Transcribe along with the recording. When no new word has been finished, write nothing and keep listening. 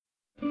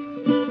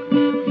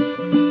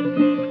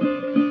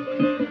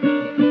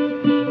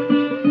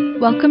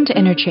Welcome to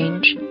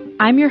Interchange.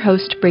 I'm your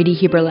host, Brady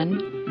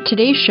Huberlin.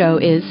 Today's show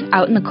is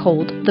Out in the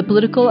Cold, the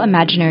political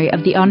imaginary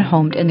of the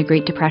unhomed in the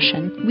Great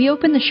Depression. We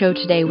open the show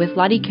today with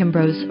Lottie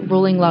Kimbrough's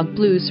Rolling Log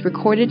Blues,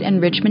 recorded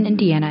in Richmond,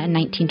 Indiana in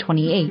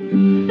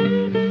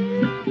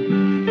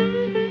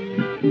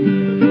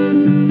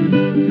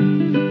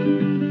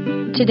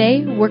 1928.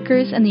 Today,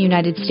 workers in the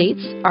United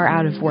States are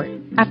out of work.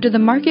 After the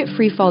market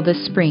freefall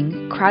this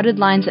spring, crowded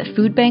lines at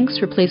food banks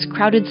replaced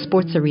crowded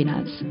sports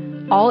arenas.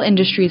 All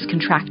industries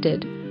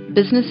contracted.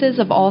 Businesses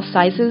of all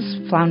sizes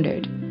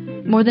floundered.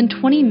 More than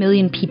 20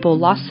 million people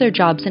lost their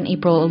jobs in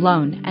April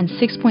alone, and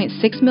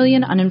 6.6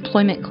 million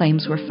unemployment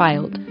claims were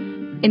filed.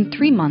 In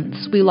 3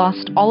 months, we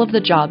lost all of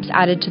the jobs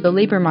added to the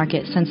labor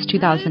market since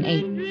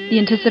 2008. The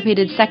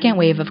anticipated second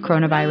wave of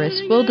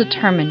coronavirus will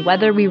determine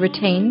whether we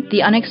retain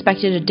the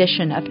unexpected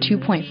addition of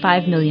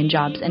 2.5 million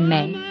jobs in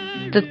May.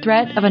 The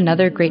threat of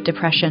another Great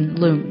Depression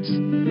looms.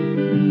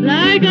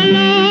 Like a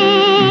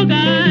log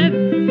I've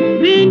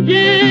been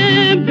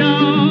jammed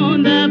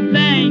on the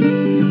bank,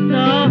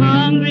 so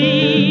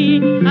hungry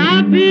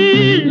I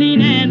feel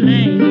lean and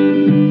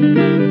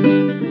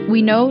lame.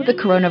 We know the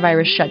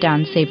coronavirus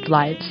shutdown saved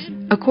lives.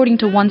 According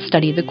to one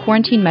study, the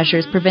quarantine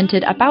measures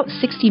prevented about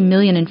 60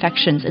 million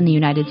infections in the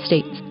United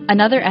States.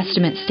 Another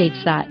estimate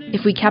states that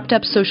if we kept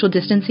up social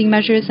distancing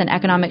measures and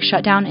economic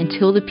shutdown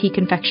until the peak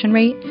infection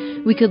rate,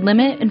 we could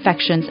limit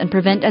infections and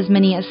prevent as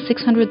many as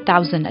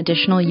 600,000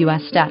 additional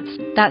U.S. deaths.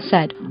 That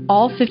said,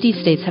 all 50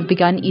 states have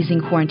begun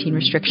easing quarantine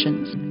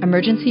restrictions.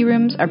 Emergency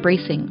rooms are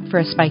bracing for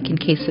a spike in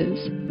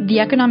cases. The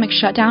economic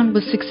shutdown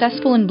was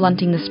successful in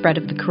blunting the spread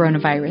of the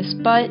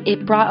coronavirus, but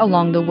it brought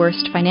along the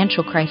worst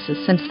financial crisis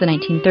since the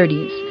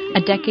 1930s,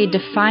 a decade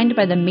defined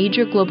by the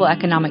major global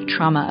economic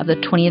trauma of the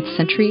 20th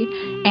century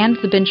and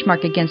the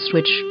benchmark against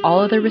which all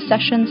other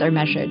recessions are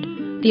measured.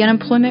 The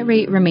unemployment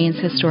rate remains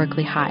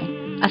historically high.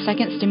 A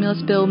second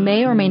stimulus bill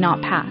may or may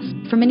not pass.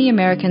 For many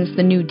Americans,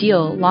 the New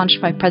Deal,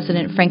 launched by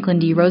President Franklin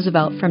D.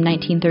 Roosevelt from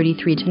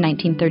 1933 to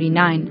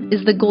 1939,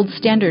 is the gold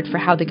standard for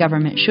how the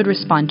government should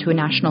respond to a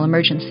national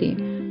emergency.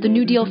 The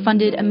New Deal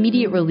funded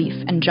immediate relief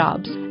and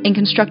jobs, and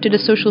constructed a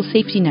social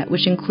safety net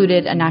which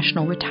included a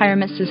national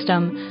retirement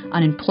system,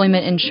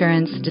 unemployment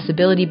insurance,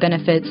 disability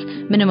benefits,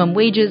 minimum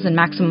wages and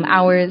maximum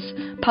hours,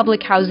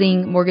 public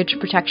housing, mortgage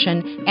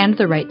protection, and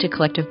the right to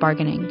collective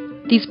bargaining.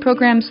 These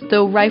programs,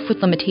 though rife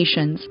with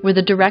limitations, were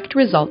the direct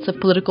results of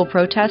political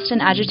protest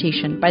and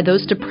agitation by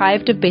those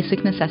deprived of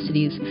basic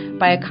necessities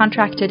by a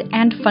contracted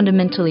and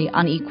fundamentally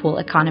unequal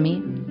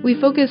economy. We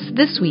focus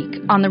this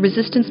week on the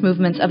resistance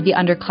movements of the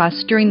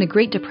underclass during the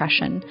Great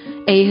Depression,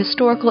 a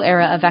historical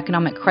era of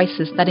economic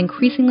crisis that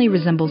increasingly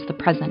resembles the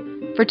present.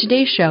 For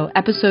today's show,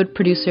 episode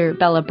producer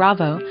Bella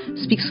Bravo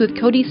speaks with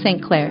Cody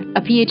St. Clair,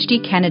 a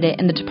PhD candidate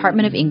in the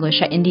Department of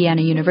English at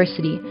Indiana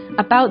University,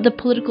 about the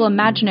political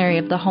imaginary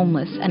of the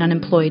homeless and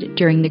unemployed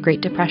during the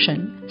Great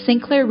Depression.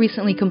 St. Clair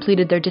recently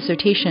completed their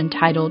dissertation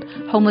titled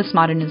Homeless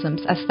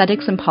Modernisms,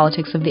 Aesthetics and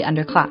Politics of the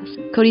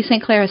Underclass. Cody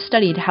St. Clair has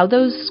studied how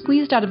those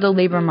squeezed out of the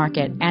labor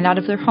market and out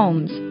of their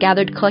homes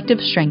gathered collective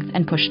strength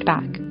and pushed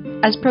back.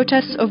 As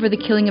protests over the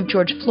killing of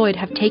George Floyd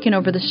have taken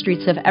over the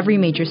streets of every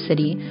major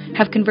city,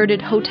 have converted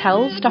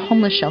hotels to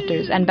homeless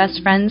shelters and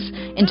best friends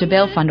into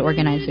bail fund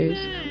organizers,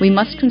 we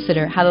must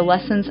consider how the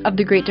lessons of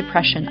the Great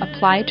Depression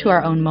apply to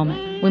our own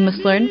moment. We must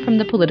learn from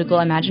the political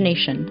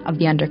imagination of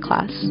the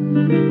underclass.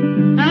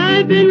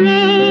 I've been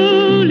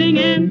rolling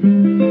and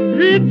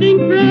drifting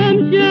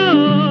from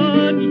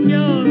shore to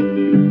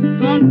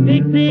shore on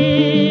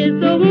pixies,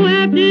 so won't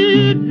have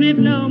to trip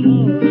no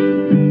more.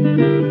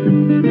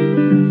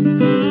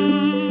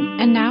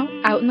 And now,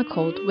 Out in the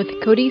Cold with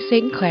Cody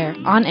St. Clair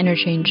on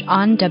Interchange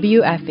on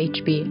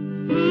WFHB.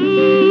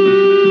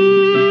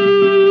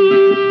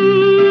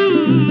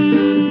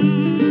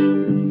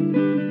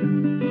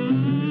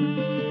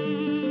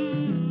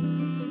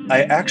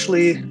 I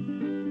actually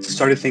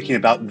started thinking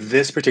about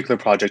this particular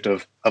project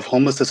of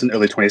homelessness in the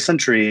early 20th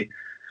century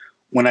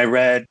when I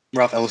read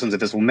Ralph Ellison's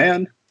Invisible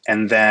Man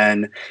and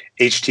then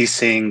H.T.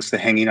 Singh's The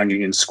Hanging on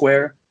Union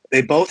Square.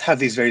 They both have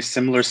these very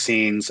similar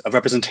scenes of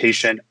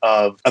representation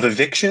of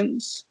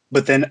evictions,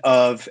 but then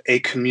of a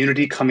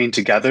community coming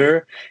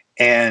together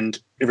and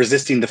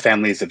resisting the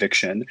family's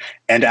eviction,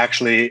 and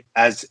actually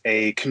as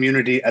a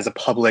community, as a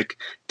public,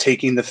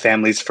 taking the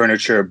family's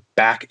furniture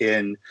back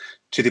in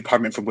to the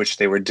apartment from which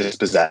they were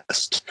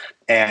dispossessed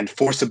and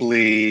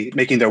forcibly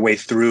making their way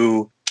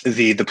through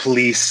the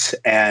police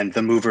and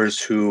the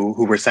movers who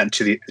were sent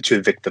to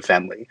evict the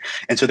family.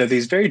 And so there are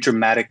these very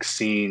dramatic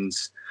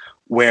scenes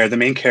where the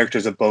main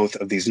characters of both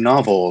of these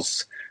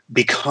novels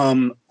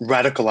become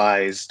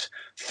radicalized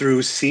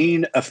through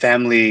seeing a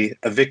family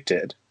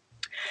evicted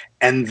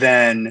and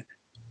then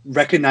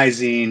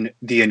recognizing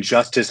the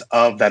injustice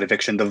of that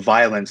eviction, the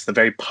violence, the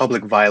very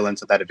public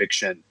violence of that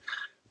eviction,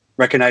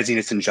 recognizing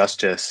its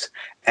injustice,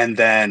 and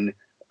then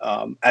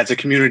as a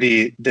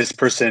community, this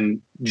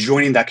person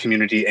joining that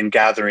community and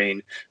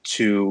gathering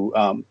to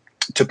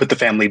put the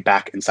family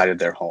back inside of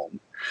their home.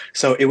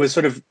 So it was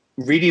sort of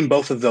reading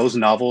both of those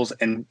novels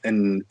and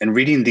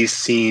reading these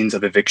scenes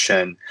of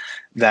eviction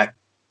that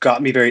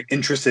got me very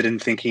interested in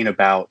thinking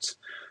about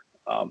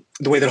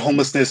the way that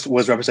homelessness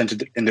was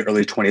represented in the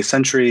early 20th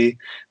century,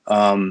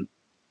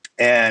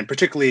 and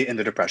particularly in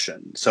the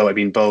Depression. So, I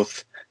mean,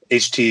 both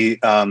H.T.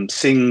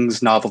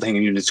 Singh's novel, The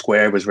Hanging on Union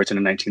Square, was written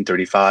in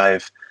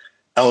 1935.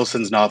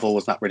 Ellison's novel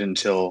was not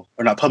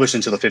published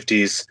until the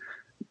 50s,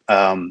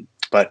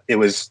 but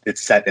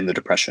it's set in the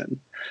Depression.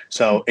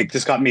 So it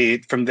just got me,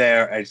 from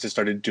there, I just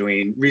started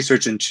doing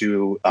research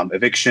into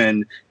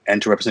eviction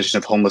and to representation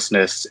of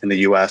homelessness in the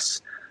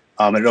U.S.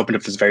 And it opened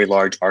up this very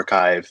large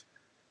archive,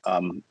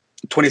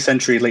 20th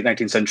century, late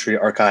 19th century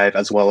archive,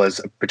 as well as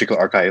a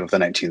particular archive of the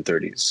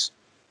 1930s.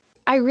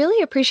 I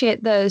really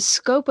appreciate the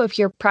scope of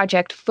your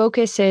project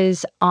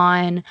focuses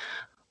on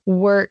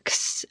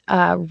works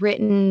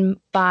written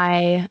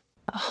by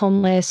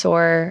homeless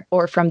or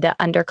from the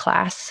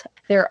underclass.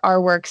 There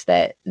are works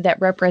that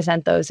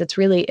represent those.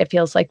 It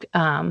feels like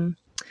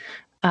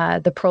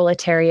the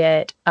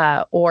proletariat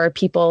or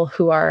people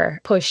who are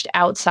pushed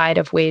outside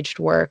of waged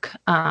work,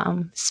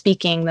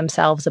 speaking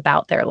themselves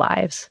about their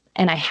lives.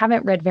 And I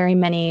haven't read very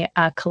many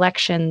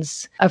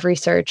collections of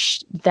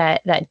research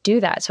that do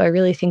that. So I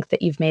really think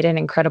that you've made an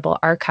incredible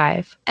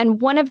archive.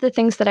 And one of the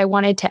things that I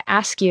wanted to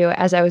ask you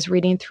as I was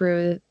reading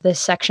through the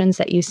sections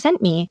that you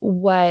sent me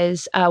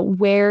was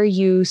where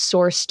you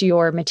sourced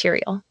your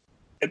material.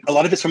 A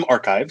lot of it's from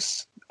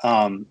archives.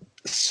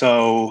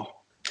 So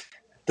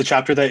the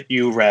chapter that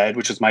you read,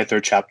 which is my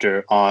third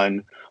chapter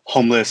on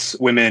homeless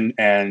women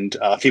and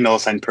female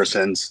assigned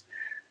persons,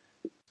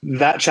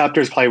 that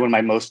chapter is probably one of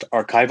my most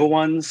archival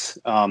ones.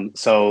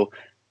 So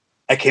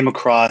I came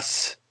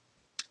across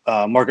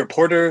Margaret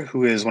Porter,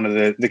 who is one of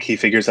the key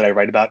figures that I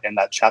write about in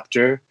that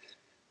chapter,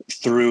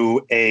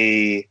 through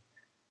a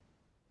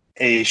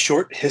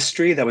short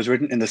history that was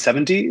written in the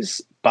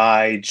 70s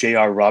by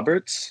J.R.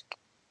 Roberts,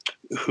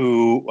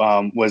 who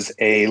was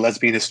a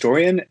lesbian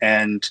historian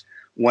and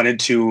wanted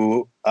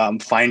to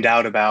find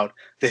out about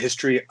the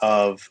history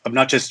of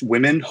not just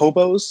women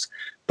hobos,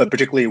 but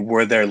particularly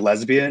were there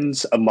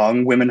lesbians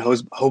among women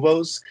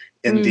hobos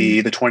in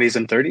the 20s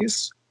and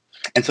 30s.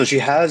 And so she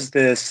has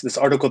this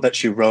article that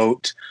she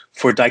wrote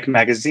for Dyke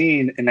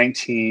Magazine in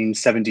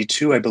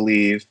 1972, I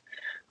believe.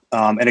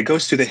 And it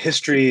goes through the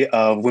history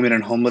of women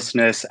and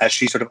homelessness as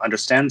she sort of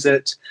understands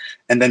it,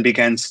 and then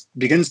begins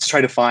to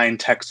try to find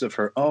texts of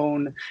her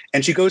own.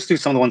 And she goes through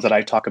some of the ones that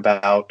I talk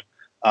about,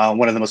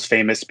 one of the most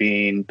famous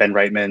being Ben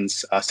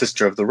Reitman's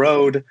Sister of the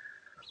Road,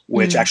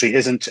 which actually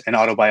isn't an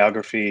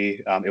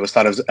autobiography. It was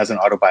thought of as an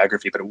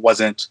autobiography, but it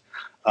wasn't.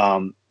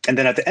 And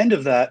then at the end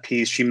of that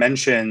piece, she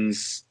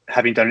mentions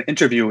having done an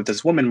interview with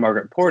this woman,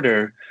 Margaret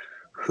Porter,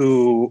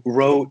 who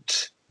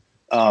wrote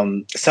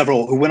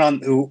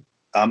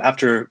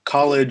after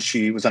college,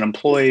 she was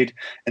unemployed,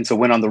 and so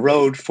went on the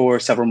road for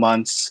several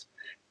months.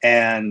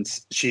 And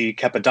she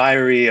kept a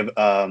diary of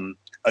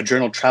a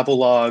journal travel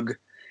log.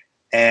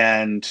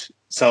 And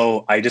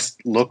so I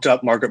just looked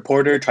up Margaret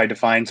Porter, tried to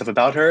find stuff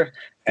about her,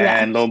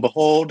 and lo and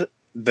behold,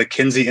 the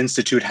Kinsey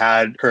Institute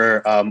had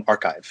her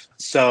archive.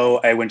 So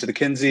I went to the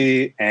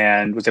Kinsey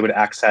and was able to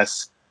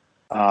access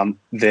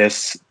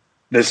this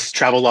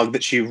travel log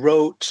that she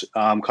wrote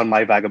called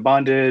My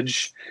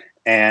Vagabondage,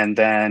 and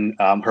then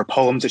her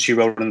poems that she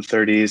wrote in the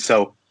 30s.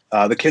 So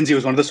the Kinsey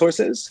was one of the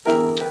sources.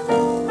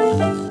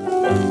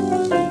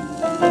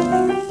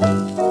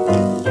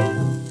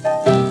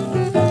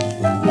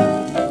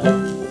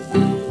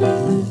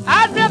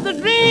 I dreamt a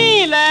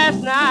dream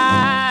last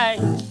night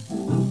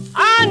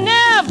I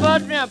never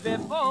dreamt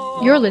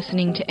before. You're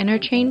listening to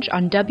Interchange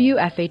on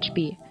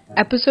WFHB.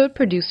 Episode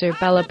producer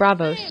Bella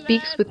Bravo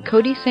speaks with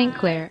Cody St.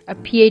 Clair, a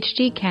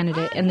PhD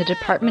candidate in the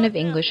Department of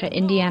English at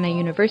Indiana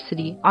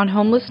University, on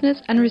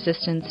homelessness and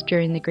resistance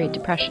during the Great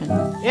Depression.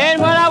 And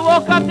when I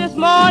woke up this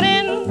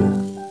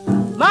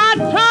morning, my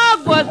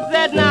tongue was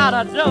setting out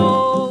a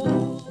door.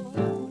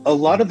 A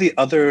lot of the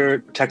other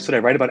texts that I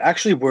write about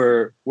actually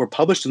were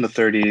published in the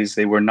 30s.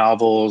 They were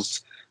novels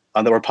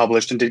that were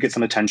published and did get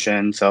some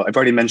attention. So I've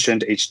already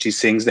mentioned H.T.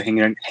 Singh's The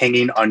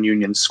Hanging on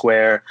Union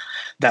Square.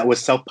 That was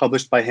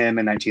self-published by him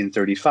in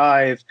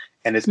 1935,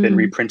 and it's been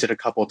reprinted a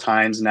couple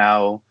times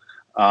now.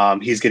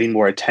 He's getting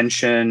more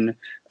attention,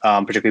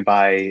 particularly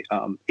by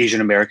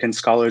Asian American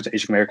scholars,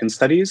 Asian American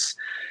studies.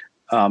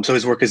 So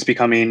his work is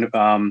becoming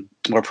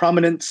more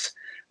prominent.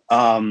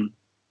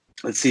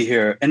 Let's see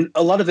here. And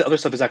a lot of the other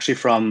stuff is actually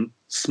from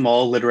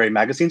small literary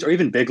magazines or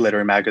even big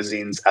literary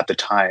magazines at the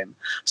time.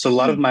 So a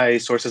lot of my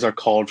sources are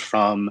called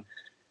from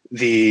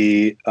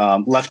the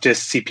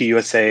leftist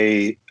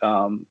CPUSA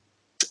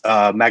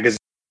magazine,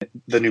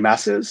 The New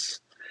Masses.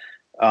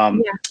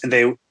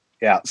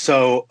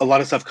 So a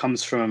lot of stuff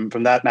comes from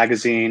that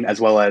magazine,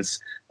 as well as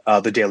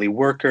the Daily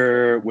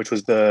Worker, which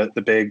was the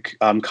big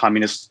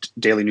communist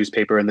daily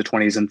newspaper in the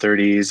 20s and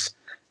 30s,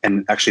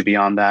 and actually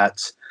beyond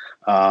that.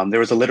 There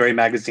was a literary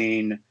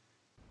magazine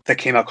that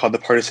came out called The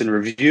Partisan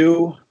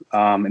Review,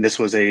 and this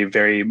was a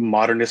very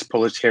modernist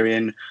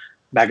proletarian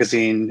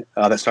magazine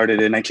that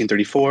started in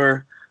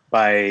 1934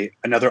 by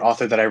another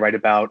author that I write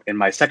about in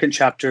my second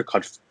chapter.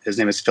 His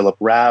name is Philip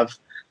Rav.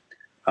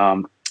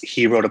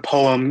 He wrote a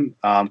poem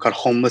called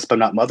 "Homeless but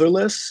Not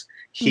Motherless."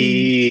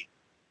 He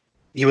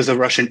was a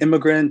Russian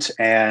immigrant,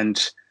 and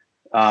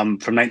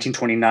from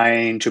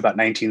 1929 to about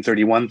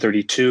 1931,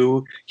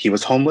 32, he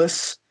was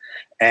homeless,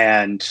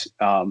 and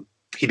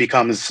he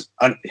becomes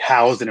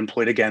housed and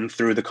employed again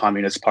through the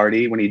Communist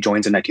Party when he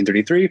joins in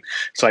 1933.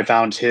 So I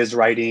found his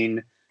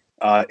writing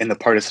in the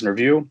Partisan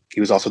Review. He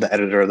was also the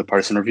editor of the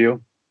Partisan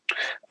Review.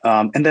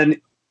 And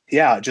then,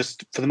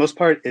 just for the most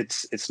part,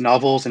 it's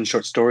novels and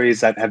short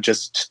stories that have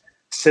just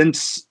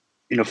since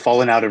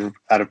fallen out of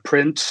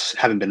print,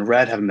 haven't been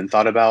read, haven't been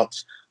thought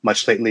about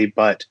much lately,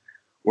 but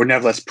were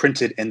nevertheless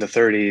printed in the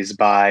 30s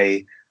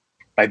by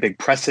big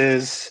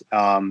presses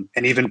and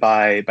even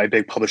by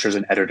big publishers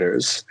and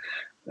editors.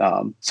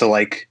 So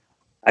like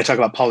I talk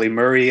about Polly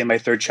Murray in my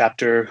third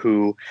chapter,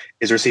 who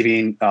is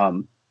receiving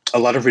a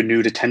lot of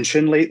renewed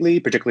attention lately,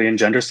 particularly in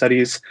gender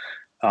studies,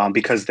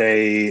 because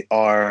they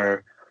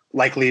are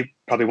likely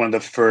probably one of the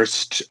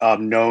first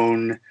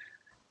known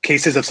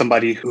cases of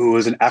somebody who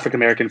is an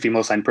African-American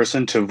female assigned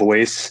person to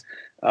voice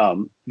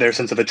their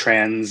sense of a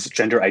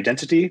transgender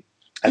identity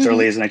as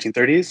early as the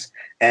 1930s.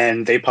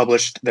 And they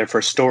published their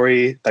first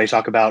story that I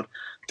talk about,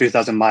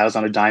 3,000 Miles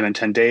on a Dime in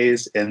 10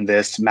 Days, in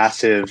this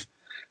massive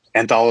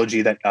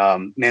anthology that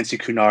Nancy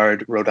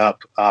Cunard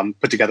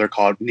put together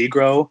called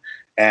Negro.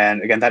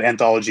 And again, that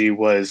anthology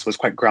was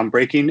quite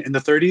groundbreaking in the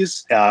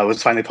 30s. It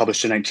was finally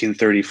published in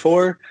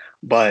 1934,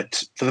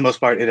 but for the most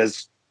part, it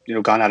has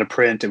gone out of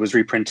print. It was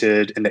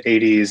reprinted in the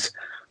 80s,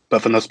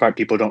 but for the most part,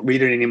 people don't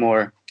read it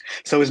anymore.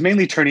 So it was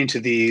mainly turning to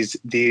these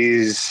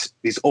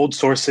old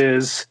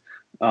sources,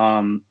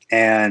 through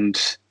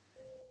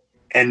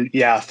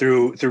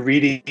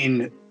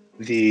reading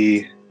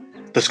the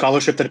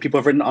scholarship that people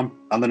have written on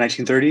the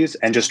 1930s,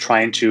 and just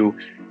trying to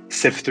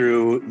sift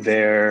through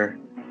their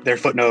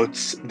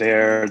footnotes,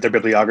 their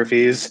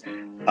bibliographies,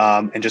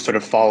 and just sort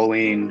of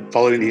following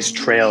these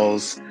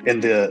trails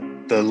in the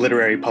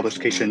literary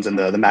publications and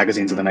the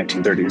magazines of the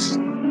 1930s.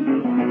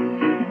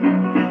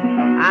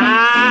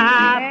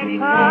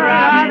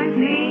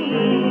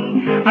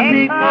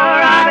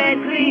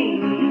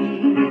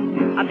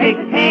 I take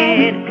his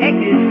head, take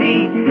his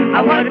feet.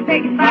 I want to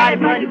take his body,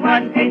 but it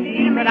wasn't take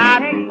him, but I'll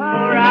take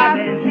poor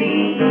Robin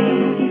clean.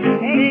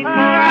 Take poor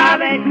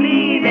Robin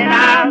clean, and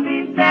I'll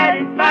be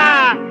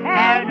satisfied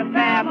having a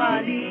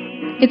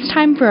family. It's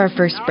time for our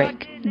first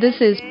break.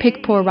 This is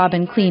Pick Poor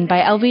Robin Clean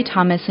by L.V.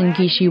 Thomas and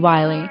Gishi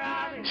Wiley.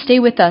 Stay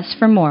with us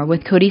for more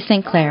with Cody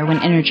St. Clair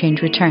when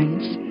Interchange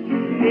returns.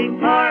 Pick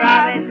poor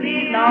Robin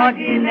clean, Lord,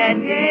 in that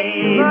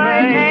day,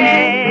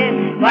 birthday.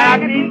 Well, I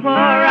can pick poor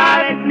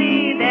Robin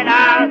clean, then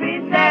I'll be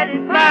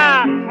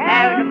satisfied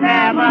having a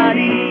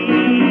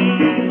family.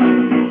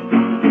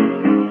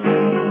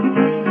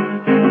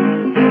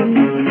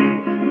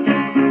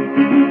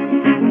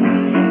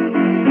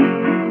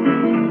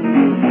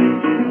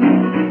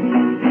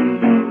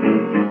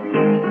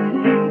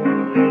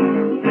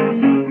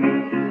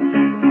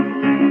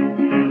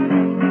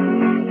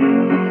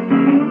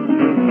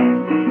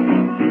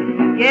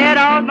 Get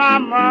all my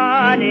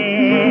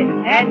money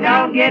and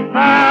don't get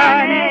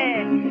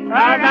funny,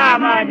 'cause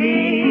I'm a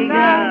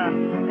digger.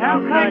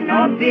 Don't cut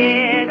no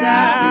bigger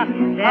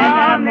than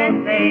a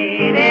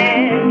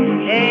Mercedes.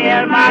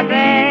 Hail my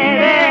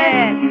baby,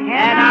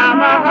 and I'm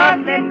a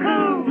hustling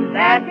cool.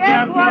 That's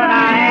just what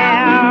I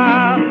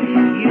am.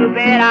 You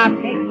bet I'll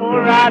take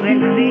poor Robin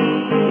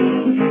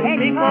clean.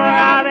 Take poor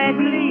Robin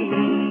clean.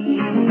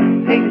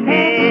 Take his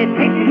head,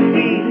 take his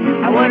feet.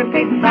 I would have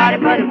picked somebody,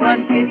 but it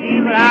wasn't his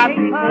team. But I'll pick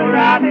poor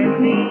Robin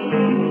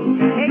clean.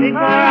 Take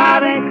poor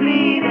Robin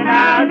clean, and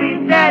I'll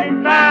be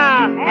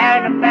satisfied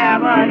having a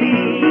family.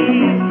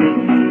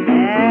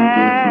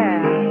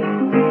 Yeah.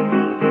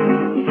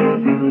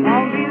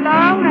 Won't be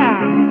long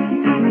now.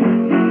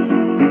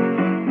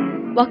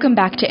 Welcome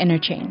back to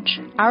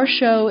Interchange. Our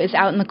show is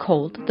Out in the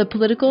Cold, the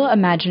political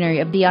imaginary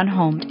of the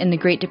unhomed in the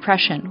Great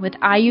Depression, with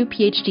IU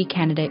PhD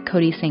candidate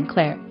Cody St.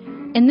 Clair.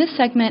 In this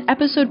segment,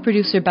 episode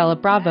producer Bella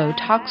Bravo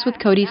talks with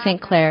Cody St.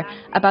 Clair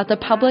about the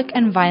public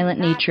and violent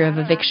nature of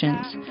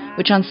evictions,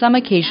 which on some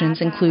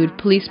occasions include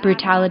police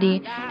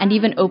brutality and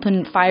even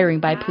open firing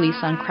by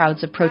police on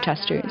crowds of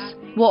protesters.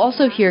 We'll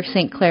also hear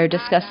St. Clair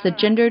discuss the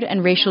gendered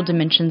and racial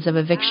dimensions of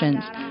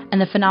evictions and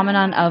the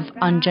phenomenon of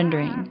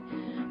ungendering.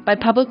 By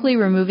publicly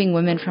removing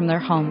women from their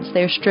homes,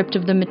 they are stripped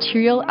of the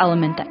material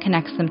element that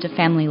connects them to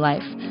family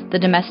life, the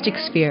domestic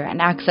sphere,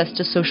 and access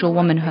to social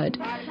womanhood,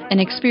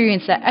 an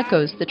experience that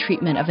echoes the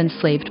treatment of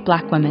enslaved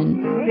black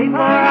women. Before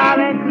I'll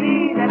be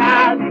clean and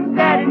I'll be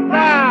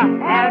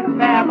satisfied as a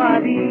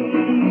family.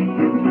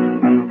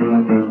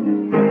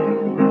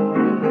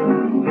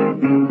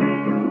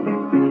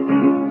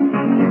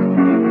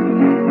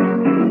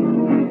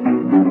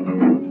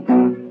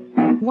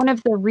 One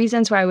of the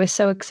reasons why I was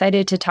so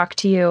excited to talk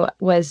to you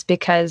was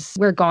because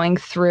we're going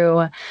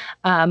through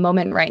a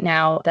moment right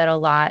now that a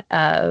lot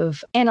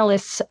of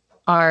analysts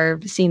are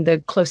seeing the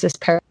closest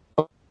parallel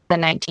to the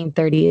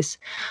 1930s.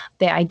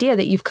 The idea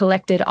that you've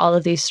collected all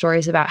of these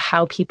stories about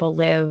how people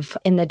live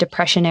in the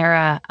Depression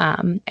era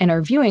and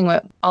are viewing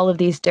what all of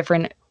these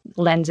different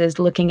lenses,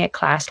 looking at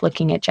class,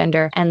 looking at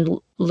gender, and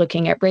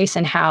looking at race,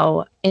 and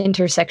how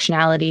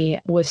intersectionality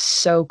was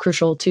so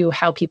crucial to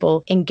how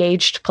people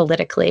engaged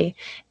politically,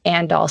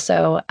 and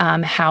also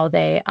how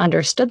they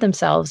understood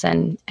themselves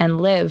and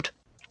lived.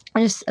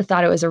 I just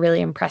thought it was a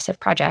really impressive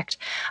project.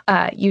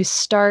 You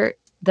start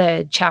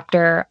the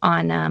chapter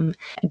on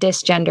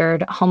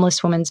disgendered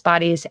homeless women's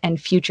bodies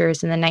and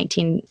futures in the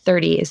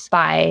 1930s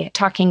by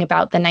talking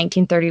about the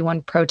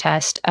 1931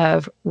 protest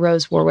of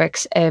Rose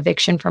Warwick's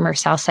eviction from her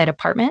Southside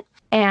apartment.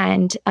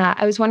 And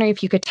I was wondering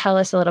if you could tell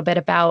us a little bit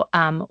about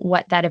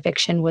what that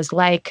eviction was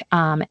like,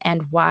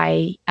 and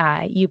why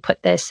you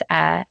put this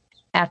at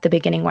the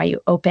beginning, why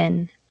you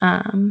open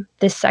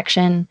this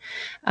section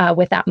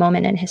with that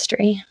moment in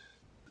history.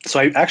 So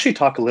I actually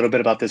talk a little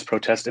bit about this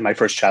protest in my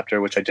first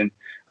chapter, which you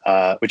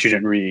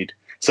didn't read.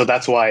 So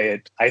that's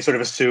why I sort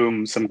of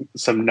assume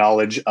some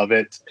knowledge of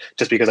it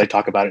just because I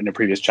talk about it in a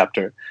previous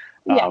chapter.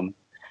 Yeah.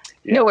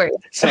 No worries.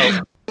 So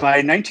by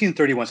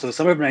 1931, so the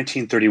summer of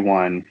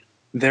 1931,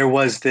 there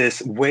was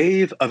this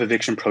wave of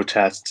eviction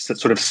protests that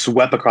sort of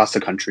swept across the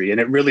country, and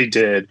it really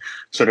did,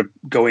 sort of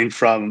going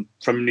from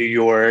New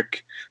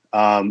York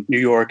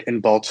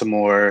and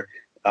Baltimore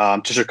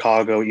to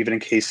Chicago, even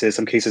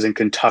some cases in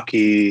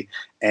Kentucky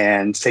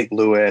and St.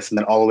 Louis, and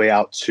then all the way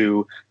out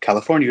to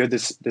California. You had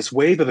this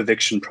wave of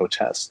eviction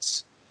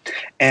protests.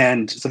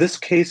 And so this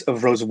case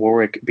of Rose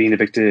Warwick being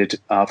evicted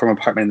from an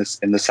apartment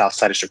in the south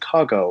side of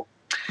Chicago,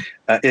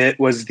 it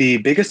was the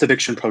biggest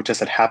eviction protest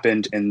that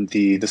happened in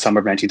the summer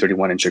of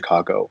 1931 in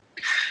Chicago.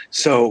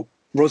 So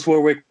Rose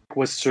Warwick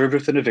was served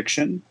with an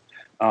eviction.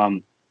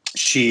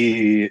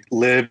 She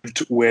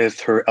lived with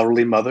her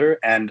elderly mother,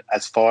 and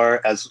as far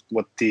as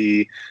what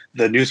the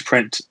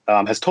newsprint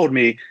has told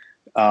me,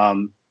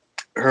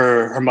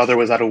 her mother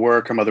was out of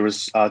work. Her mother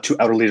was too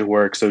elderly to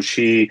work, so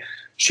she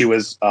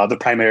was the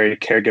primary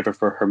caregiver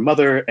for her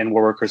mother, and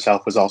Warwick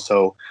herself was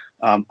also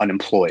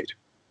unemployed.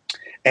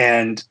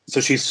 And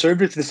so she served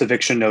with this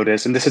eviction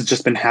notice, and this has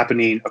just been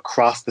happening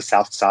across the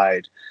south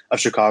side of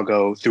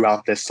Chicago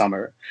throughout this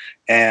summer.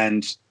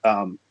 And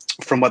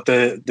from what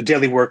the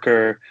Daily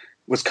Worker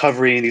was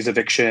covering, these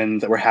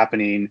evictions that were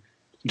happening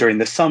during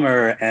the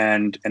summer,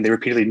 and they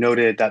repeatedly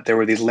noted that there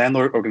were these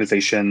landlord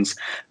organizations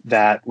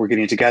that were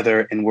getting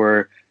together and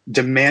were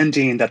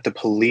demanding that the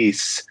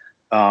police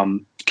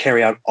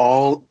carry out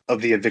all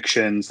of the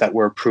evictions that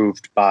were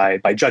approved by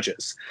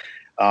judges.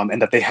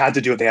 And that they had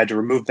to do it, they had to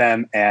remove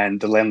them,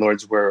 and the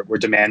landlords were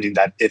demanding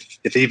that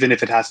if even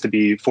if it has to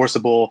be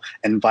forcible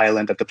and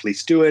violent, that the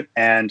police do it.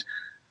 And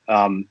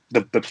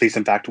the police,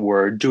 in fact,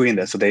 were doing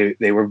this. So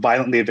they were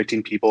violently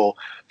evicting people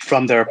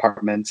from their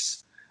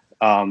apartments,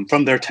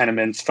 from their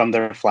tenements, from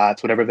their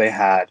flats, whatever they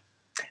had.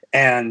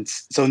 And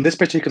so in this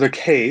particular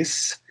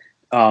case,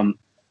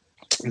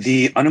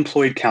 the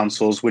unemployed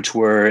councils, which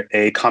were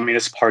a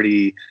Communist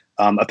Party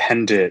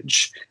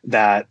appendage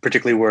that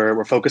particularly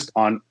were focused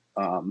on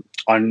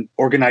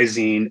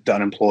organizing the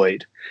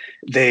unemployed,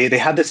 they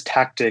had this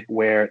tactic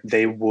where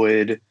they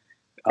would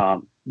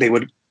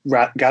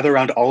gather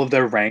around all of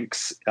their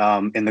ranks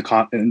in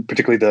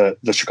particularly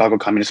the Chicago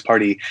Communist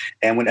Party,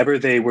 and whenever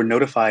they were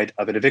notified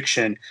of an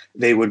eviction,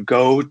 they would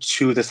go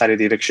to the site of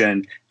the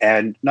eviction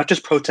and not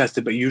just protest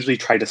it, but usually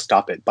try to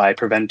stop it by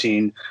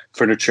preventing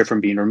furniture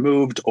from being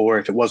removed, or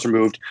if it was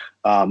removed,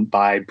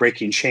 by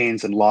breaking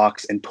chains and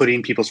locks and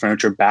putting people's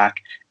furniture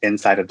back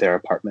inside of their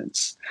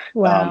apartments.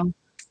 Wow.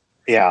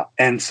 Yeah.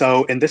 And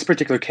so in this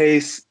particular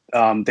case,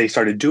 they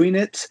started doing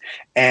it.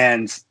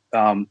 And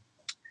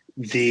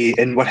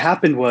what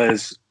happened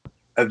was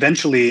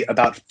eventually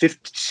about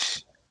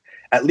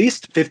at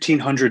least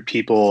 1,500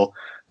 people,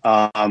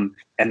 and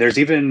there's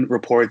even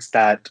reports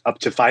that up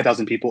to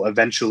 5,000 people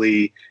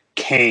eventually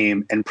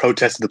came and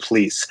protested the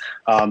police,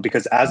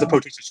 because as the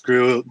protesters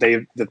grew,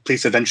 the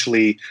police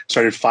eventually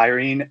started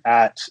firing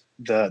at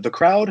the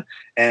crowd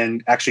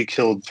and actually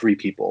killed 3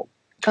 people.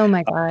 Oh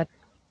my God.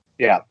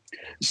 Yeah.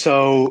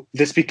 So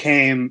this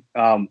became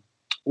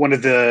one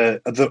of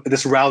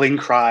this rallying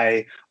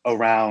cry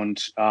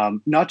around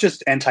not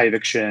just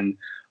anti-eviction,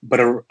 but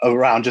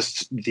around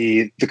just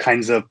the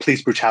kinds of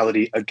police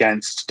brutality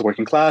against the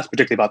working class,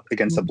 particularly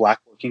against the Black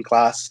working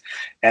class.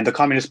 And the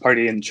Communist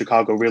Party in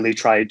Chicago really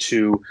tried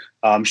to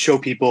show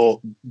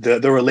people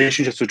the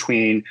relationships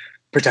between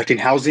protecting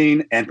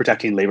housing and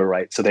protecting labor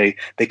rights. So they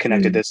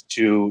connected this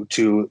to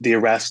the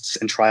arrests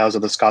and trials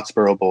of the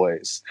Scottsboro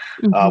Boys,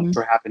 which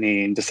were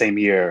happening the same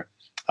year.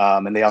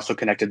 And they also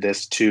connected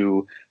this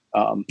to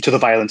the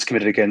violence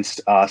committed against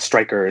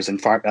strikers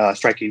and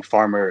striking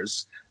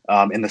farmers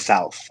in the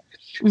South.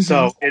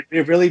 So it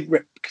really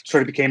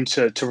sort of became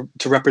to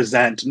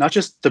represent not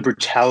just the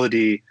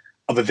brutality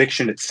of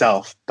eviction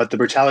itself, but the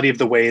brutality of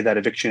the way that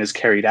eviction is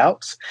carried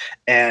out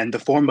and the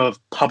form of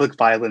public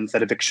violence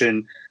that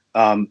eviction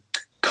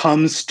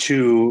comes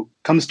to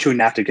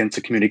enact against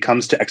a community,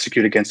 comes to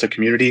execute against a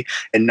community,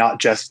 and not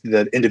just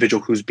the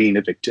individual who's being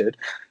evicted.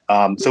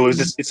 So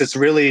it's just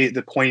really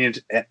the poignant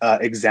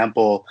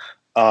example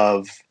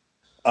of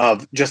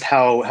just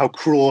how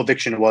cruel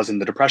eviction was in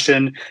the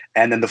Depression,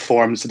 and then the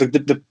forms,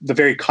 the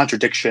very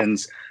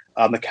contradictions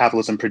that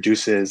capitalism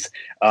produces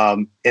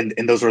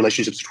in those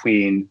relationships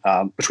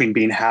between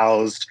being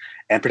housed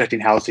and protecting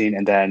housing,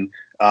 and then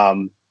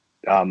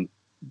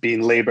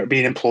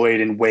being employed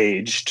and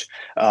waged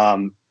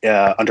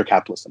under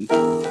capitalism.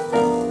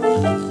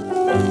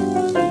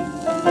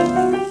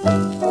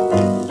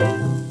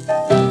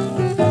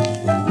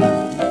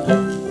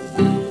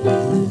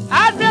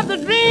 I dreamt a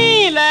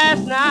dream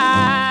last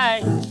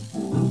night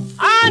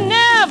I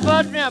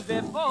never dreamt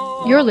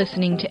before. You're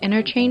listening to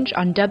Interchange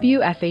on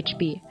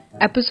WFHB.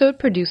 Episode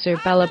producer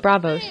Bella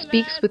Bravo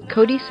speaks with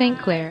Cody St.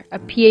 Clair, a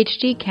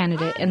PhD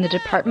candidate in the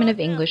Department of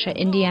English at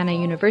Indiana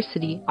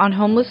University, on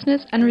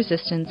homelessness and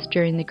resistance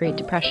during the Great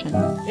Depression.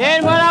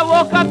 And when I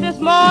woke up this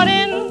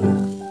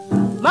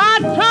morning, my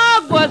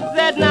trunk was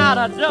setting out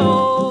a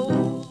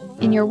door.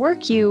 In your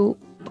work, you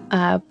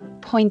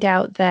point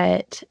out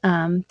that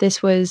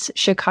this was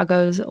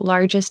Chicago's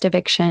largest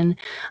eviction,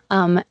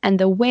 and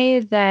the way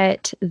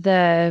that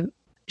the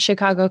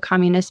Chicago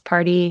Communist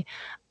Party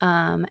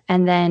and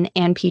then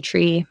Ann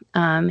Petrie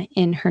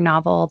in her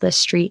novel The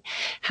Street,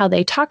 how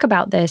they talk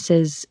about this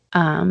is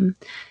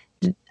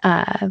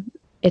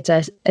it's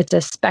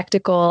a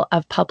spectacle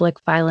of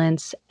public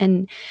violence,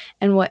 and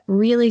what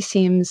really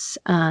seems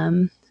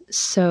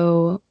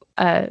so.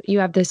 You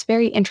have this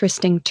very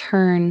interesting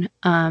turn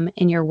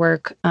in your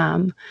work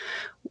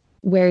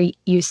where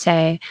you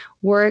say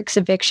Warwick's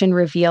eviction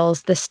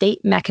reveals the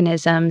state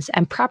mechanisms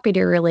and property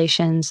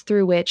relations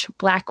through which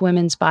Black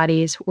women's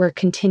bodies were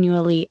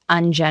continually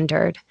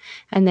ungendered.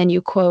 And then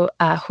you quote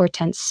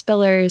Hortense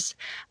Spillers,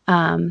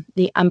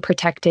 the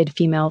unprotected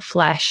female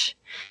flesh.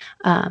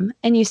 And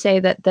you say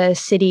that the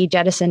city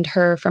jettisoned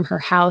her from her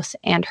house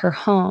and her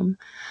home.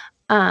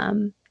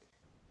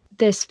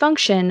 This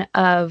function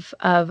of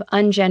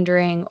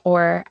ungendering,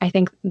 or I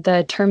think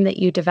the term that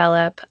you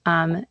develop,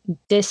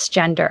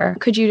 disgender.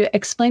 Could you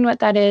explain what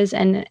that is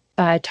and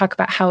talk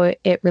about how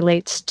it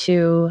relates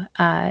to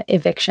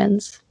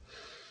evictions?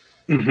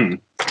 Mm-hmm.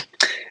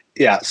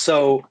 Yeah,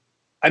 so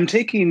I'm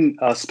taking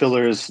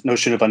Spiller's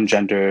notion of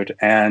ungendered,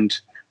 and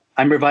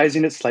I'm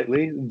revising it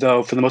slightly,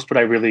 though for the most part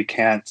I really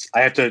can't.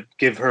 I have to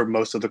give her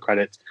most of the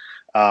credit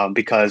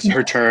because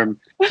her term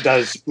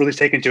does really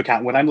take into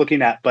account what I'm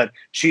looking at, but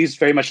she's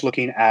very much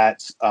looking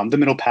at the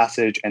Middle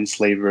Passage and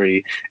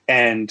slavery,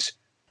 and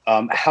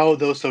how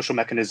those social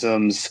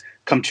mechanisms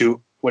come to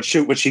what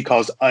she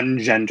calls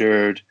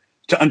ungender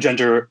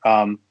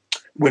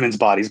women's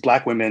bodies,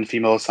 Black women,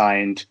 female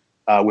assigned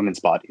women's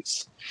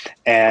bodies,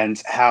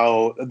 and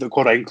how the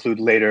quote I include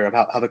later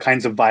about how the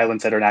kinds of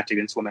violence that are enacted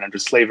against women under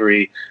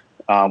slavery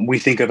we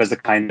think of as the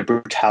kind of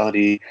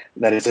brutality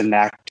that is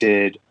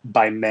enacted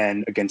by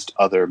men against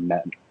other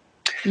men.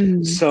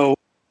 Mm. So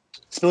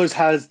Spillers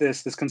has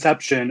this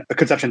conception, a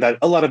conception that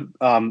a lot of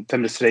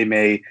feminists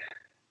today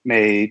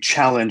may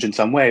challenge in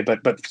some way,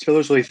 but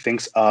Spillers really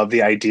thinks of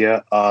the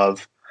idea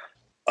of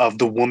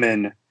the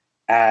woman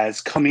as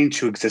coming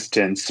to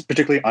existence,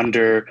 particularly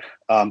under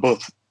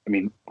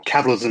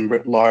capitalism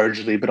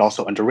largely, but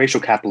also under racial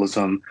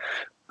capitalism,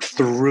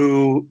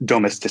 through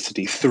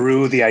domesticity,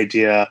 through the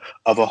idea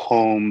of a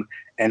home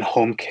and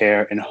home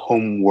care and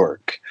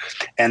homework.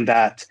 And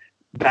that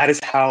is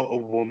how a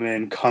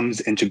woman comes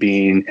into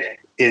being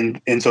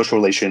in social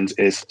relations,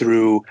 is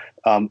through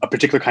a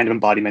particular kind of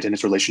embodiment in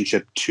its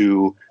relationship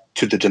to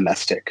the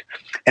domestic.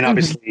 And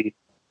obviously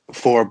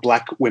for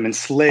Black women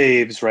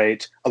slaves,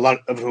 right, a lot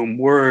of whom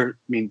were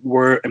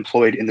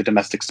employed in the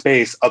domestic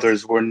space,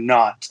 others were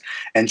not.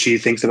 And she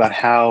thinks about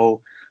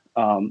how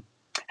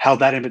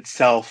that in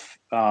itself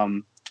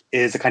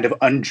is a kind of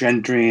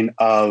ungendering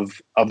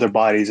of their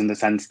bodies, in the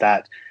sense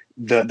that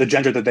the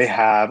gender that they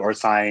have or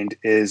assigned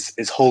is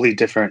wholly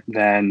different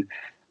than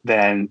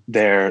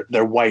their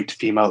white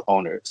female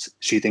owners.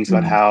 She thinks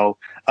about how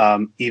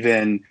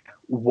even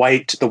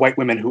the white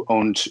women who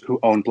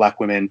owned Black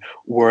women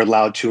were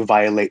allowed to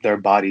violate their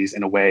bodies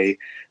in a way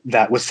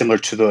that was similar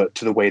to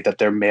the way that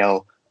their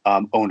male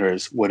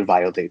owners would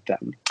violate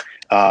them.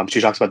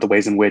 She talks about the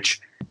ways in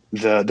which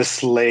the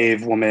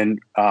slave woman,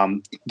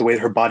 the way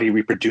her body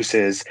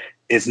reproduces,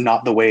 is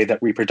not the way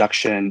that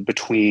reproduction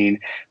between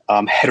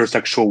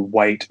heterosexual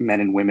white men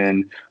and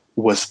women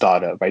was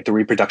thought of. Right, the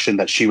reproduction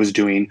that she was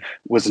doing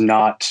was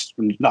not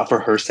for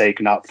her sake,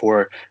 not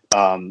for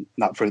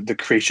the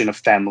creation of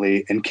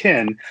family and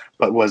kin,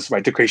 but was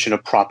the creation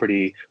of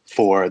property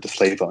for the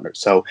slave owner.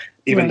 So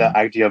even the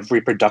idea of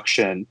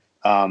reproduction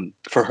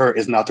for her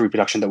is not the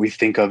reproduction that we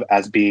think of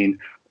as being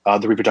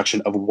the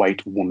reproduction of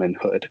white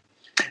womanhood.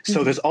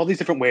 So there's all these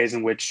different ways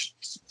in which,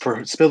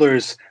 for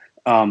Spillers,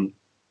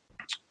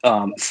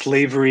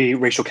 slavery,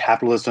 racial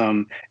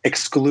capitalism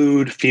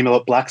exclude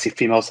Black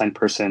female assigned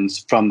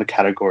persons from the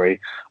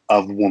category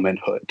of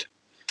womanhood.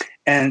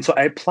 And so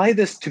I apply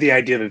this to the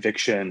idea of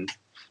eviction,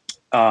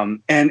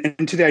 and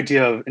into the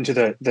idea of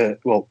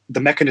the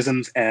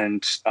mechanisms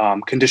and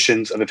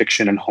conditions of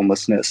eviction and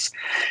homelessness,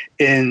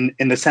 in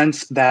the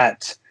sense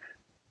that.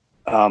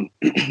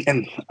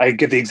 And I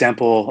give the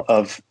example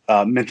of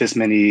Memphis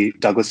Minnie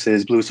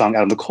Douglas's blues song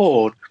Out in the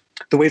Cold,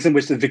 the ways in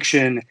which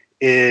eviction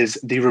is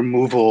the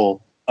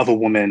removal of a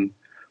woman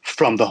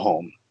from the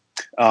home.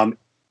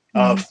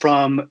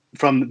 From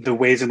the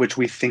ways in which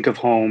we think of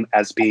home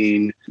as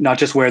being not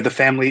just where the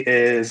family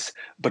is,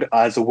 but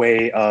as a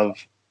way of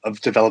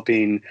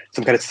developing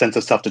some kind of sense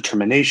of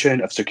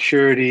self-determination, of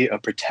security,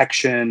 of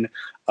protection,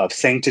 of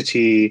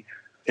sanctity.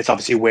 It's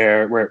obviously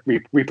where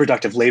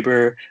reproductive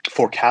labor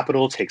for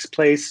capital takes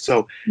place.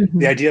 So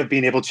the idea of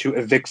being able to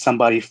evict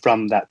somebody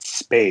from that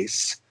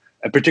space,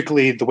 and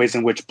particularly the ways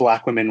in which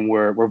Black women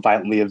were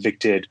violently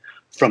evicted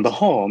from the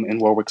home in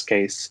Warwick's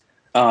case,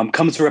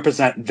 comes to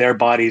represent their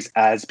bodies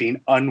as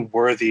being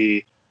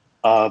unworthy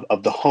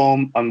of the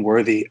home,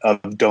 unworthy of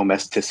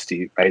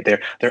domesticity, right?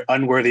 They're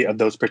unworthy of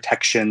those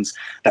protections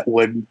that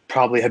would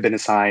probably have been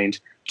assigned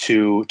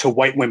to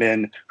white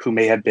women who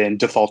may have been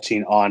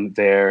defaulting on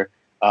their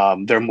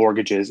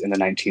mortgages in the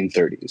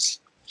 1930s.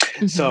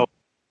 So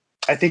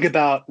I think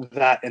about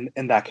that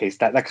in that case,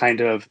 that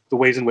kind of the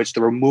ways in which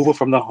the removal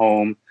from the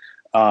home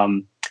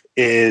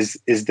is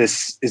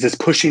this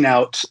pushing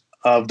out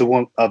of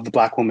the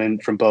Black woman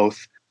from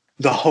both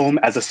the home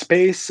as a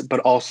space, but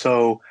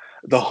also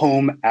the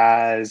home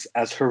as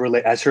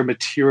her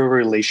material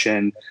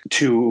relation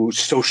to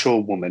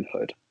social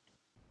womanhood.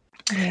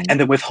 And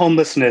then with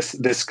homelessness,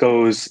 this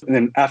goes, and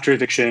then after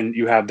eviction,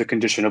 you have the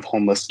condition of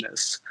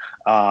homelessness.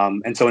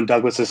 And so in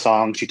Douglas's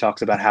song, she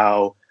talks about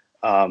how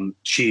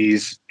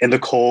she's in the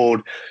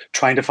cold,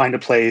 trying to find a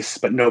place,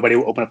 but nobody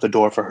will open up the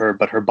door for her,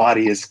 but her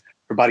body's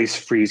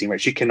freezing,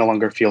 right? She can no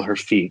longer feel her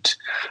feet.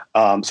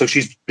 So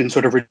she's been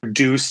sort of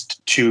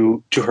reduced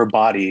to her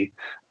body,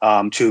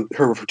 to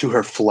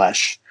her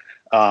flesh,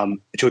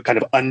 to a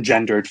kind of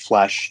ungendered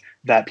flesh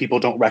that people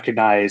don't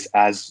recognize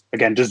as,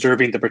 again,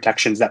 deserving the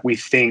protections that we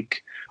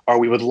think, or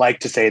we would like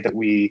to say that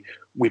we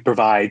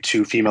provide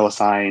to female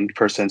assigned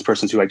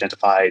persons who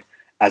identify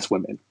as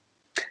women.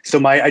 So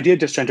my idea of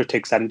disgender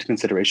takes that into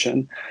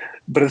consideration.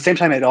 But at the same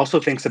time, it also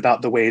thinks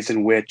about the ways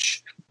in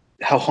which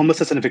how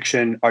homelessness and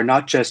eviction are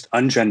not just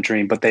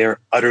ungendering, but they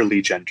are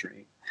utterly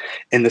gendering,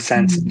 in the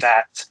sense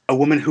that a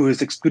woman who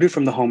is excluded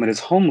from the home and is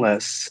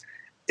homeless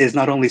is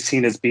not only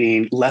seen as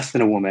being less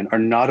than a woman or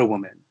not a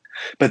woman,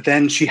 but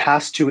then she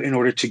has to, in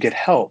order to get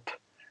help,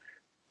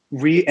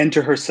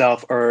 re-enter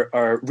herself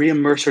or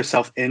re-immerse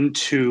herself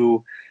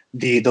into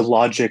the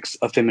logics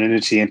of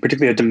femininity, and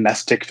particularly a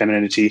domestic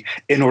femininity,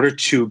 in order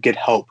to get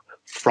help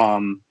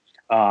from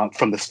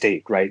the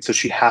state, right? So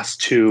she has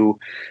to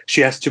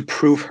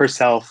prove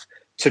herself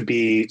to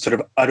be sort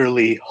of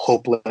utterly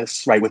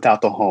hopeless, right,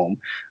 without the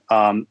home.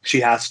 She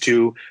has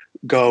to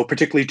go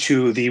particularly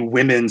to the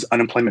Women's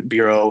Unemployment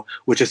Bureau,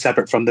 which is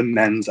separate from the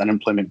Men's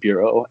Unemployment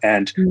Bureau.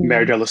 And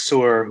Mary de la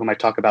Sueur, whom I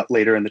talk about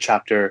later in the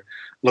chapter,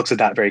 looks at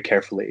that very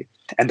carefully.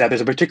 And that there's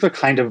a particular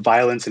kind of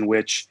violence in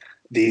which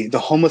the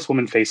homeless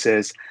woman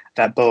faces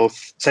that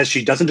both says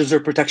she doesn't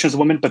deserve protection as a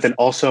woman, but then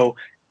also,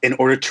 in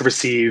order to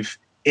receive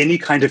any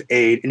kind of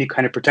aid, any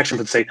kind of protection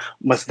from the state,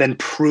 must then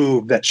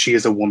prove that she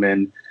is a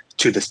woman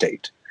to the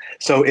state.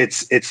 So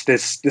it's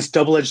this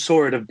double-edged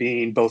sword of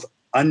being both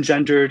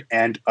ungendered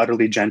and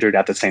utterly gendered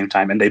at the same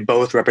time. And they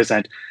both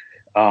represent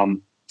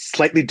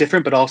slightly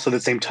different, but also at the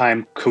same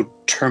time,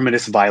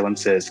 coterminous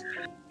violences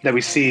that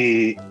we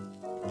see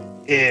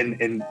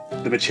in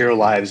the material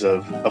lives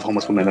of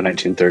homeless women in the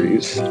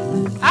 1930s.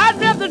 I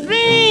dreamt a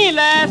dream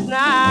last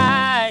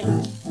night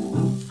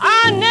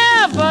I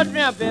never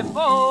dreamt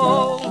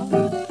before.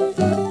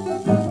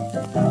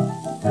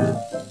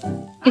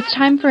 It's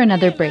time for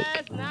another break.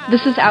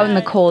 This is Out in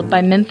the Cold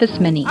by Memphis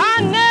Minnie.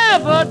 I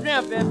never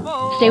dreamt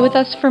before. Stay with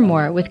us for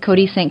more with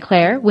Cody St.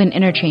 Clair when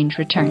Interchange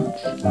returns.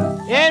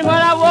 And when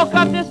I woke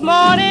up this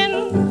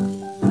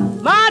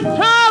morning, my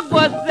trunk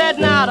was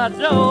setting out a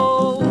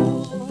door.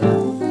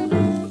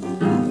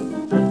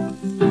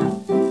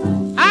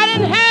 I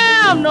didn't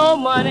have no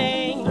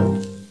money.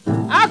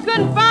 I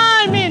couldn't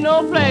find me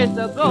no place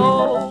to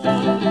go.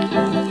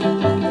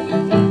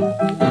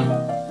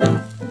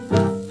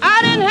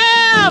 I didn't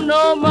have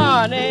no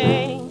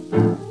money.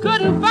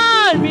 Couldn't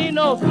find me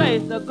no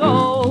place to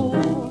go.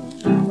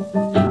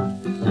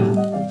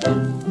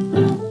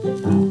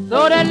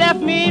 So they left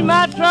me in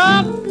my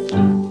trunk,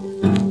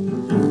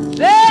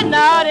 sitting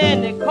out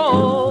in the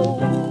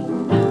cold.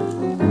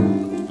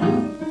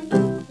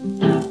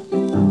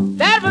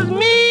 That was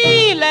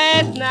me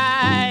last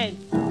night.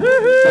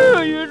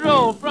 Woo-hoo, you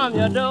drove from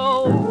your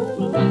door.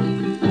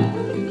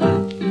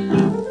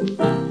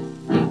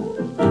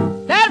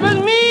 That was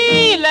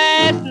me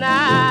last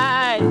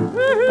night.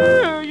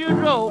 Woo-hoo, you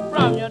drove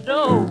from your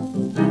door.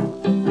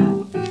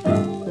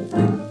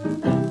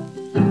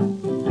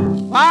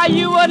 Why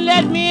you would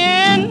let me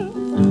in?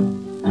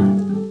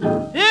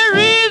 The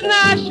reason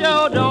I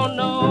sure don't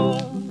know.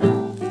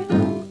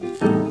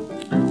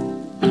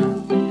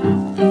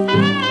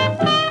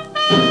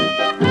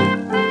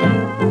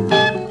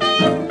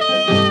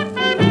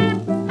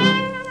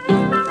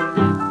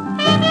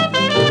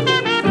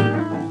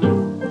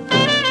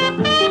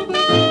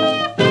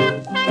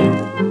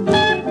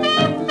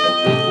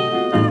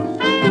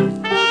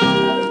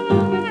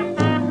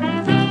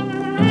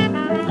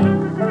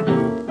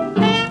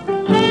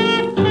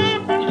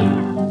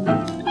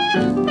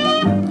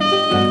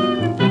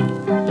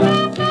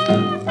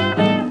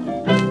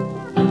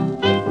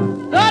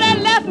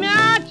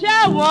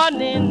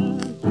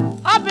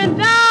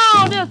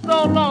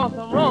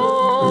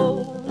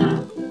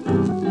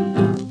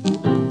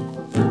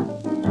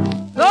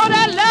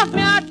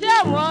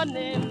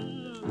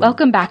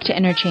 Welcome back to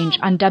Interchange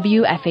on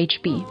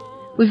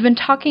WFHB. We've been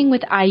talking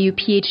with IU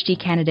PhD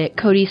candidate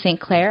Cody St.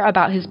 Clair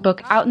about his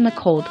book Out in the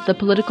Cold, The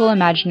Political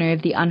Imaginary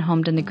of the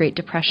Unhomed in the Great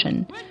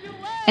Depression.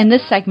 In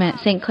this segment,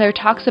 St. Clair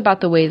talks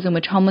about the ways in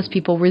which homeless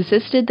people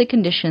resisted the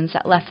conditions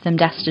that left them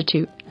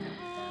destitute.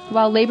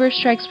 While labor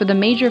strikes were the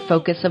major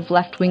focus of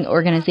left-wing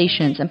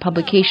organizations and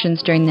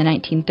publications during the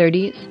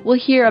 1930s, we'll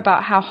hear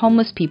about how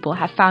homeless people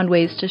have found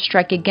ways to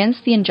strike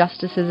against the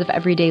injustices of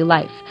everyday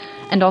life,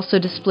 and also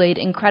displayed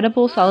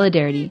incredible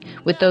solidarity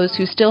with those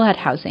who still had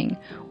housing,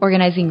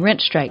 organizing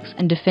rent strikes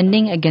and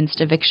defending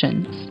against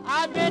evictions.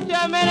 I've been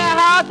to many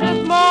houses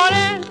this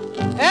morning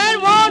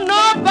and won't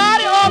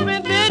nobody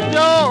open this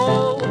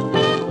door.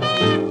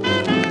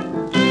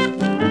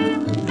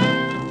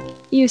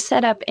 You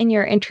set up in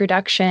your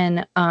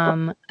introduction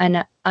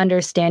an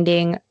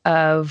understanding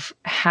of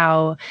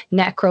how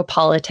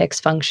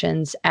necropolitics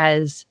functions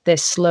as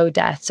this slow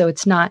death. So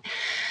it's not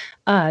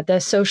the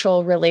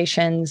social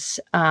relations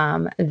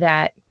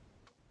that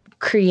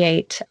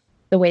create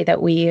the way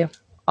that we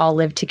all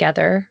live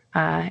together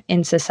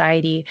in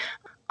society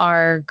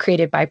are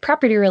created by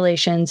property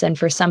relations. And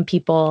for some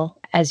people,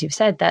 as you've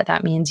said,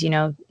 that means,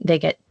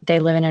 they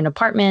live in an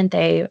apartment,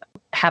 they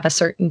have a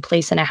certain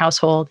place in a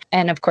household.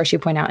 And of course, you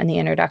point out in the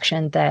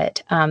introduction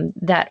that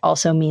that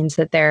also means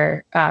that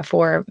they're,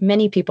 for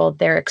many people,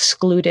 they're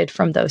excluded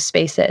from those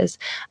spaces.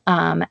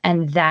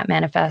 And that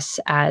manifests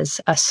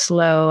as a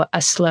slow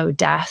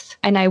death.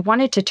 And I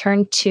wanted to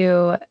turn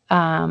to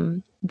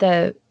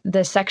the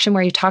section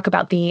where you talk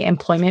about the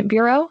Employment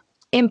Bureau,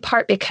 in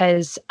part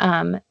because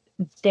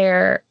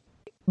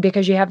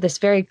because you have this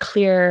very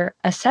clear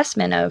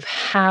assessment of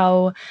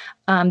how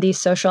these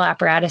social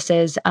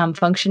apparatuses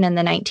function in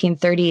the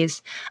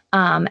 1930s.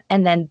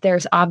 And then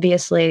there's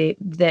obviously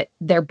that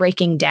they're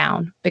breaking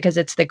down because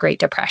it's the Great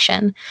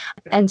Depression.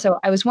 And so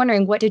I was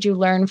wondering, what did you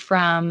learn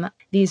from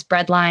these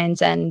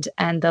breadlines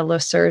and the Le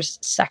Sueur's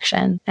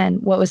section?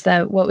 And what was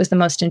the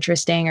most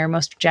interesting or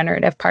most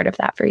generative part of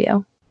that for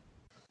you?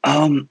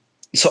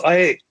 So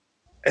I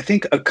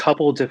think a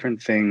couple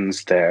different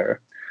things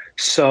there.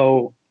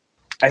 So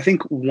I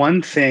think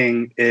one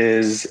thing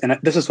is, and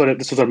this was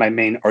my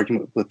main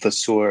argument with Le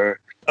Sueur,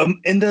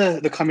 in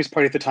the Communist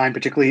Party at the time,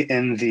 particularly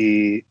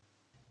in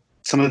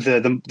some of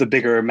the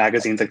bigger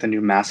magazines like the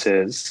New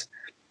Masses,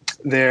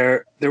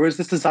 there was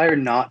this desire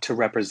not to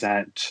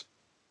represent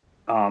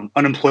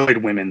unemployed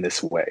women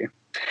this way.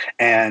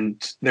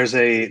 And there's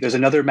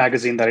another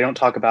magazine that I don't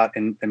talk about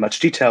in much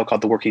detail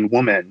called The Working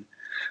Woman,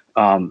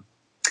 as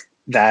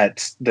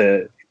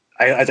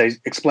I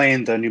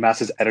explained, the New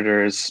Masses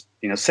editors,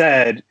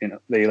 said,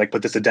 they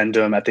put this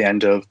addendum at the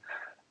end of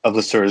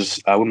Le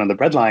Sueur's Women on the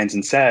Breadlines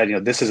and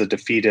said, this is a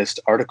defeatist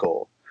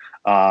article.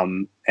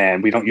 And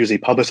we don't usually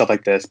publish stuff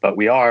like this, but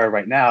we are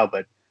right now.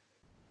 But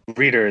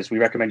readers, we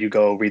recommend you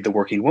go read The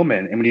Working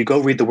Woman. And when you go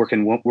read The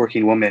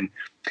Working Woman,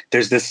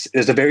 there's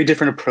a very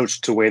different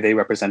approach to the way they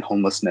represent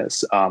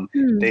homelessness.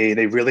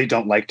 They really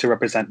don't like to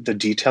represent the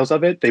details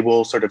of it. They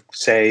will sort of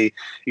say,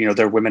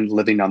 they're women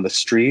living on the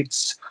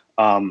streets.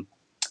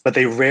 But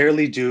they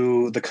rarely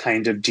do the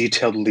kind of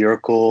detailed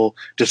lyrical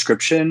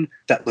description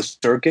that Le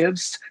Sueur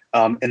gives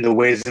in the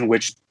ways in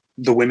which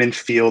the women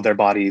feel their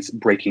bodies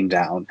breaking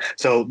down.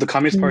 So the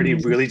Communist Party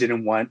really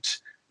didn't want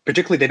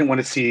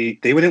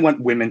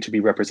women to be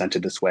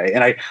represented this way.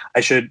 And I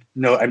should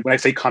know, when I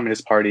say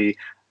Communist Party,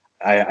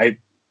 I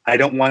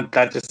don't want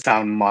that to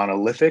sound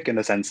monolithic in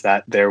the sense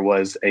that there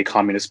was a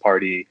Communist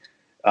Party.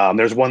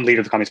 There's one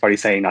leader of the Communist Party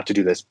saying not to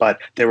do this, but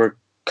there were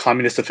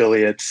communist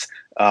affiliates,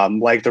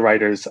 like the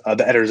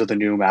editors of the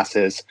New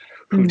Masses,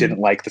 who didn't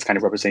like this kind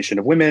of representation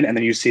of women. And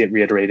then you see it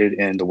reiterated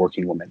in The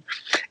Working Woman.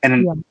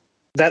 And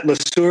that Le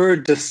Sueur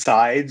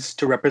decides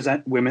to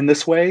represent women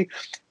this way,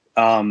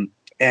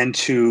 and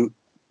to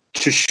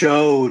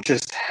show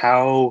just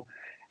how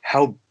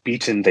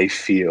beaten they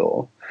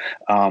feel.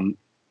 I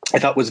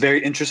thought was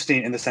very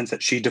interesting in the sense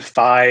that she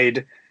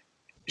defied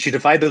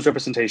those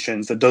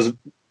representations, those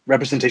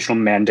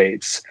representational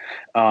mandates,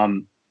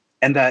 and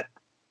that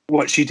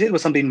what she did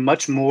was something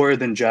much more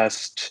than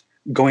just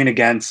going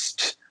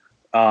against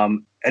a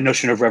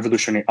notion of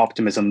revolutionary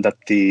optimism that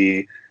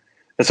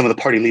some of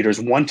the party leaders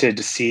wanted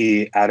to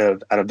see out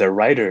of their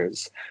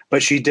writers.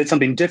 But she did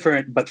something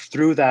different. But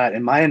through that,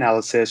 in my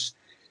analysis,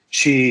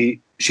 she's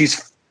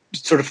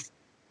sort of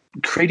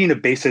creating a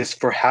basis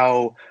for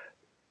how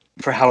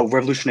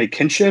revolutionary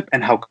kinship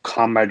and how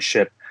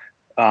comradeship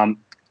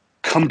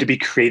come to be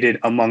created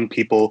among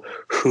people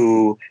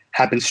who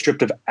have been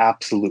stripped of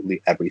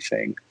absolutely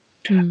everything.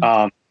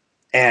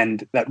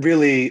 And that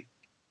really,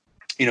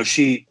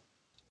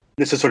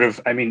 this is sort of,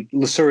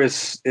 Le Sueur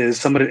is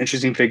somewhat an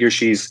interesting figure.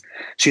 She's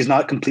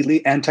not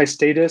completely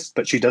anti-statist,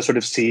 but she does sort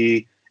of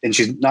see, and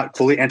she's not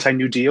fully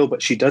anti-New Deal,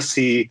 but she does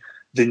see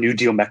the New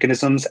Deal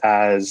mechanisms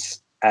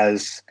as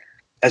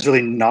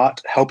really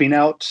not helping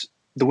out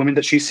the women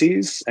that she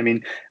sees.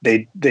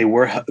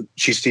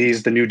 She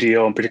sees the New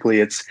Deal, and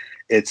particularly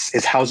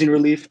its housing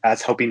relief,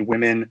 as helping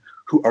women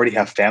who already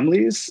have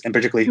families, and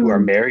particularly who are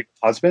married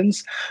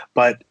husbands.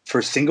 But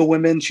for single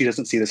women, she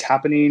doesn't see this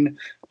happening.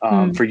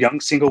 For young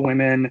single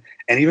women,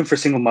 and even for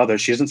single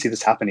mothers, she doesn't see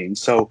this happening.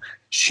 So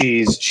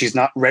she's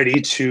not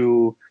ready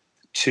to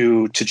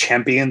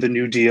champion the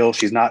New Deal.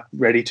 She's not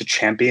ready to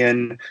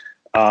champion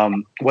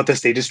what the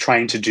state is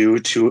trying to do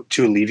to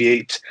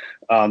alleviate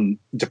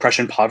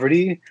depression,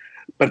 poverty.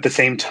 But at the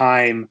same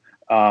time,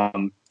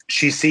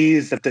 she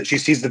sees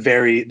the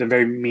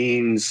very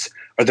means,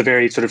 or the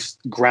very sort of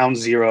ground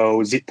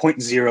zero,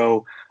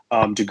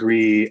 0.0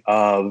 degree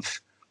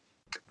of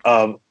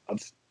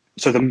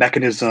so the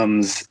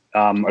mechanisms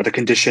or the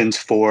conditions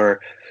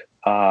for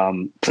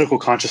political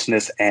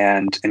consciousness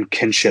and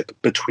kinship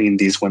between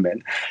these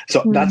women.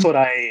 So that's what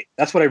I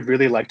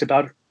really liked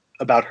about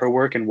her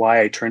work, and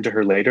why I turned to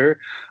her later,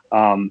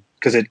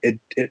 because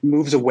it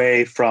moves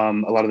away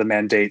from a lot of the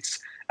mandates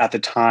at the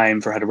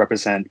time for how to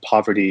represent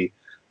poverty,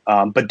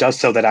 but does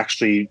so that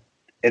actually,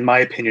 in my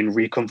opinion,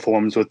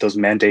 reconforms with those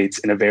mandates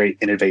in a very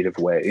innovative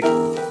way.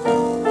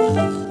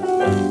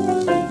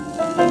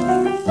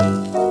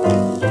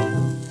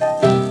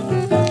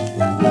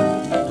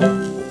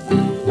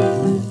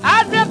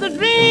 I dreamt a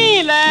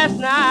dream last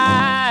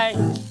night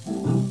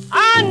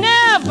I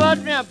never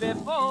dreamt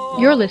before.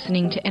 You're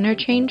listening to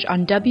Interchange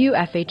on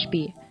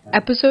WFHB.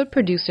 Episode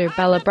producer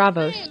Bella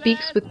Bravo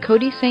speaks with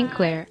Cody St.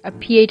 Clair, a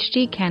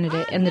PhD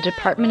candidate in the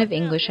Department of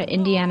English at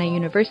Indiana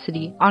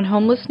University, on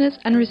homelessness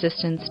and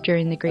resistance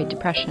during the Great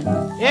Depression.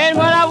 And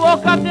when I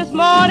woke up this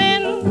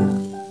morning,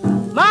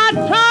 my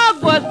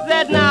trunk was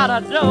setting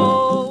out a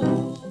door.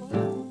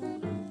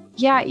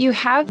 Yeah, you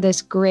have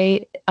this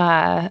great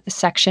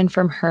section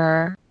from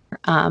her.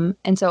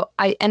 And so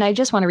I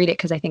just want to read it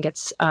because I think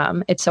it's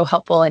so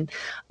helpful in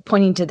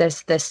pointing to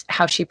this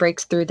how she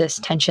breaks through this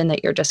tension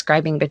that you're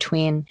describing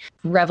between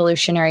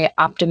revolutionary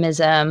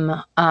optimism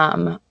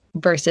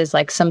versus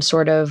like some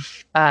sort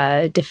of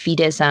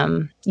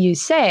defeatism. You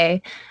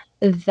say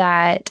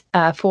that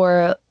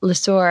for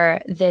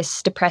Lesueur,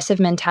 this depressive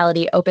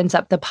mentality opens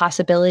up the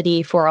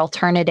possibility for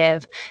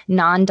alternative,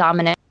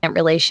 non-dominant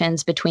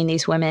relations between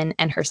these women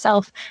and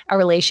herself, a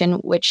relation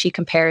which she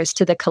compares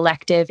to the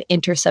collective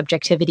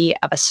intersubjectivity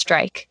of a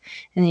strike.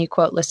 And then you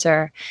quote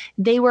Lesueur,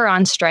 "They were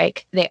on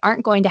strike. They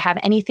aren't going to have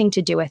anything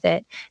to do with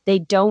it. They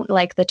don't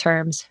like the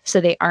terms, so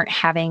they aren't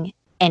having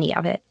any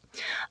of it."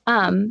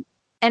 And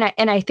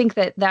I think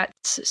that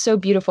that's so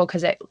beautiful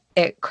because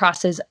it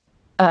crosses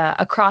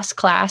across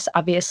class.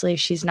 Obviously,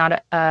 she's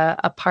not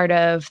a part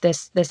of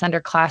this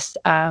underclass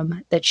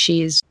that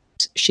she's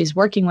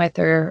working with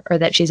or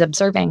that she's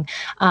observing,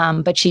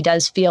 but she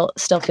does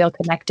still feel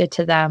connected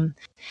to them.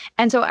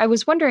 And so I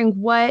was wondering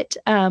what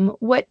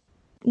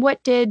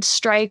did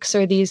strikes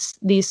or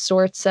these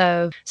sorts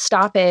of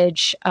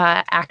stoppage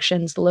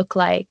actions look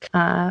like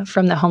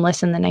from the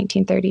homeless in the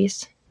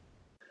 1930s?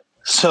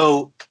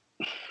 So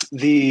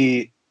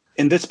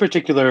in this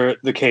particular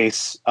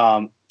case,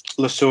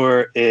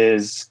 Lesueur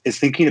is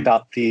thinking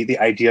about the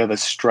idea of a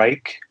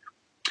strike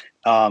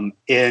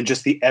in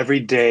just the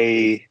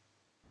everyday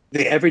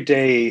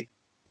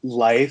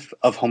life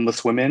of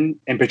homeless women,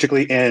 and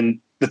particularly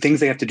in the things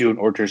they have to do in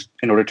order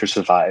to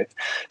survive.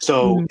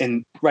 So,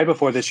 right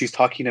before this, she's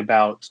talking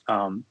about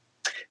homeless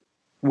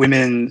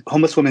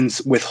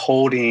women's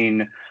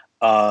withholding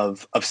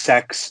of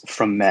sex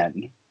from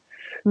men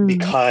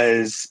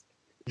because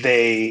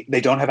they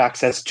don't have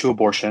access to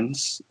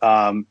abortions,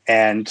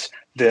 and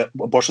the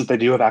abortions they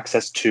do have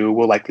access to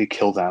will likely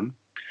kill them.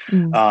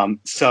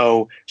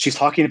 So she's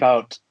talking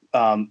about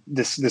some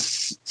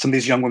of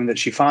these young women that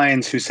she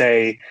finds who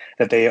say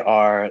that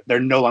they're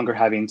no longer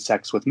having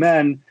sex with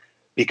men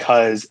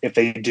because if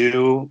they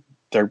do,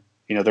 they're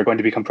going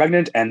to become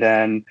pregnant, and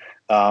then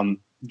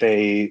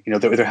they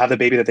either have the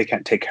baby that they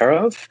can't take care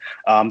of,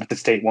 that the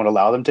state won't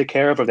allow them to take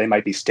care of, or they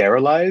might be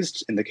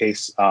sterilized. In the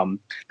case that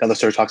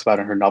Lesueur talks about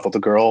in her novel The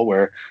Girl,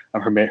 where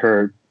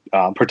her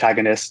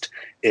protagonist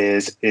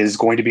is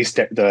going to be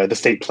the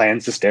state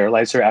plans to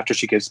sterilize her after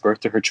she gives birth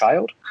to her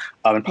child,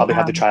 and probably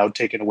have the child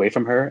taken away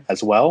from her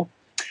as well.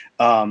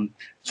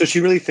 So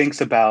she really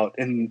thinks about,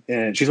 and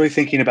she's really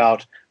thinking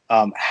about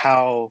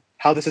how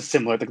this is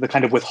similar. The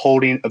kind of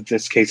withholding of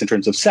this case in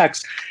terms of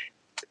sex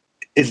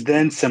is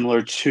then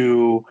similar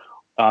to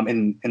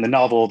in the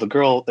novel The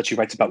Girl that she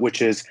writes about,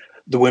 which is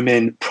the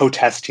women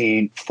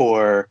protesting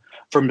for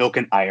milk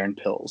and iron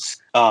pills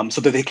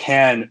so that they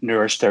can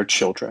nourish their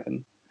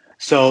children.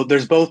 So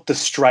there's both the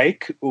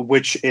strike,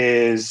 which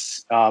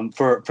is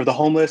for the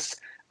homeless.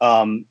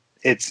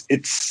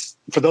 It's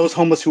for those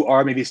homeless who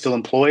are maybe still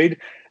employed,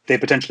 they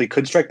potentially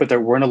could strike, but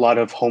there weren't a lot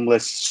of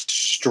homeless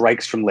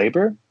strikes from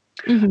labor.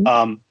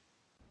 In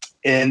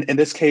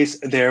this case,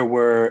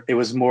 it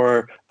was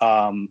more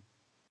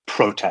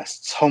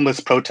protests,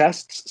 homeless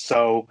protests.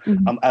 So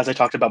as I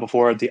talked about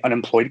before, the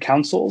unemployed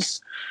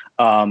councils,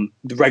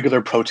 the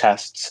regular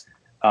protests.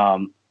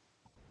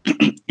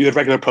 You had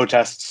regular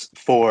protests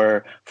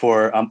for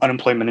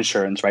unemployment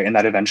insurance, right? And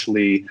that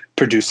eventually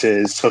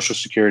produces Social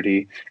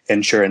Security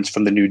insurance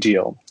from the New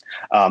Deal.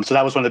 So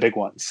that was one of the big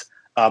ones.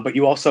 But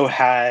you also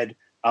had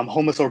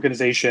homeless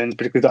organizations,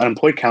 particularly the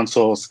unemployed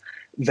councils,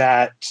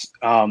 that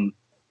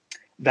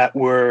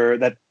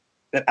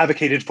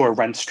advocated for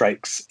rent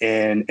strikes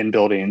in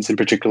buildings, and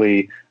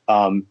particularly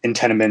in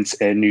tenements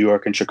in New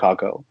York and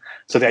Chicago.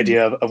 So the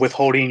idea of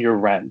withholding your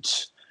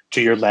rent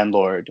to your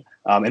landlord.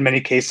 In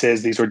many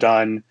cases, these were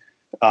done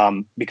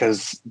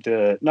because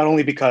not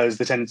only because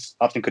the tenants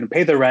often couldn't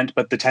pay their rent,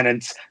 but the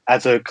tenants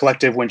as a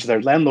collective went to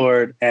their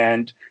landlord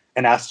and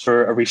asked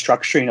for a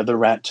restructuring of the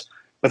rent,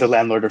 but the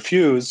landlord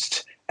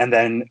refused, and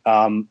then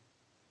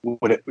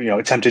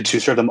attempted to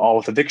serve them all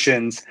with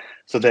evictions.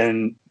 So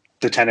then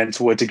the tenants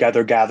would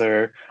together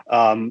gather.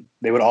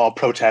 They would all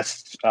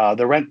protest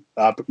their rent,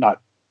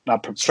 not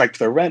strike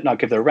their rent, not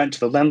give their rent to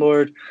the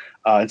landlord.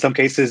 In some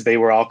cases, they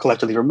were all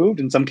collectively removed.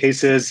 In some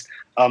cases,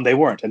 they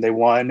weren't, and they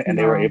won, and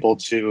they were able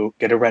to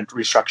get a rent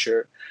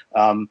restructure.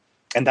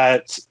 And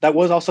that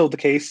was also the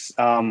case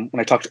when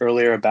I talked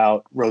earlier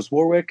about Rose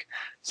Warwick.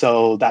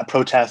 So that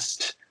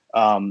protest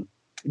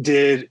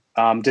did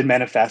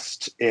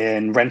manifest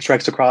in rent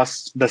strikes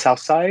across the South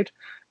Side,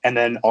 and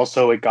then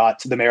also it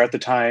got the mayor at the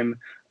time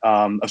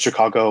of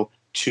Chicago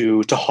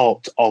to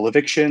halt all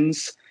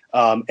evictions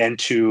and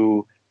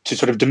to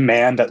sort of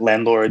demand that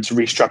landlords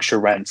restructure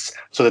rents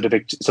so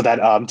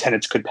that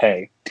tenants could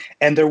pay.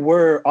 And there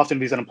were often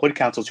these unemployed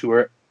councils who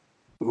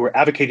were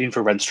advocating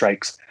for rent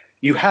strikes.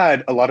 You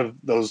had a lot of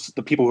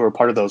the people who were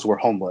part of those were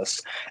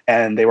homeless,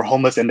 and they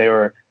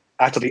were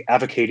actively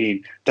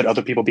advocating that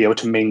other people be able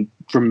to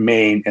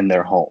remain in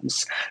their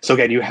homes. So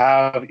again, you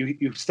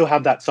still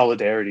have that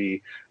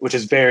solidarity, which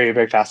is very,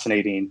 very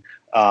fascinating,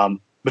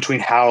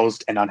 between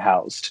housed and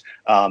unhoused.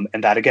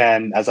 And that,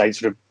 again, as I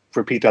sort of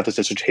repeat throughout this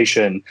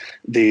dissertation,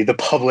 the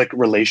public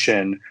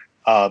relation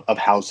of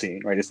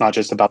housing, right? It's not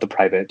just about the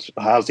private.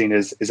 Housing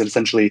is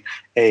essentially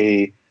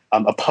a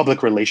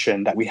public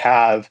relation that we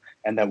have,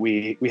 and that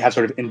we have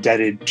sort of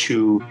indebted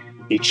to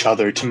each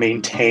other to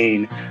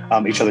maintain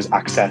each other's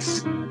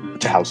access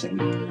to housing.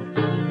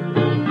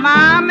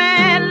 My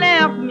man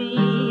left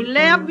me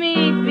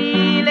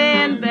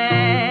feeling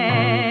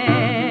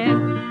bad.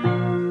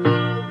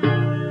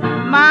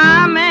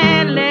 My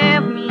man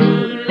left me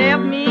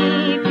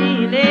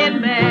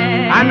feeling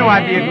bad. I know I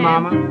did,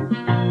 Mama.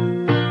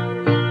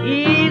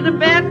 He's the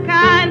best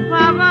kind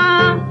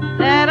papa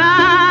that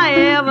I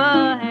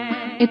ever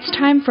had. It's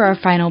time for our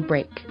final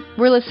break.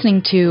 We're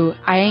listening to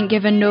I Ain't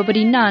Givin'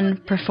 Nobody None,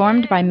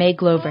 performed by May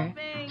Glover.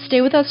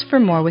 Stay with us for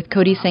more with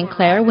Cody St.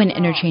 Clair when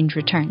Interchange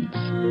returns.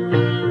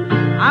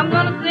 I'm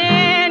gonna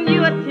send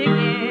you a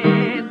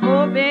ticket,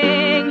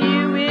 hoping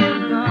you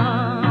will come.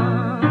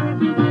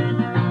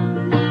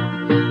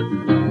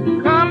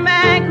 Come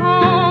back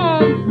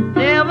home,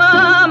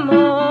 never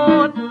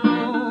more to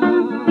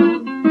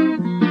roam.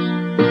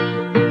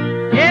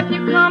 If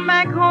you come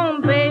back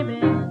home, baby,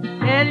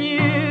 tell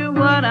you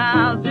what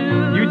I'll do.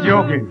 You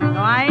joking? No,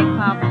 I ain't,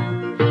 Papa.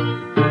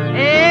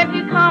 If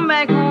you come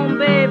back home,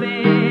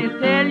 baby,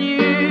 tell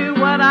you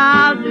what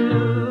I'll do.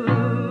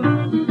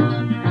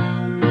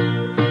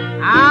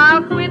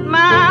 I'll quit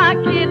my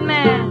kid,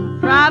 man,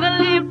 try to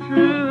live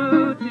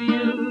true to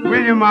you.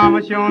 Will you,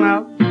 Mama, showing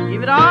up?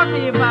 Give it all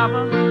to you,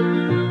 Papa.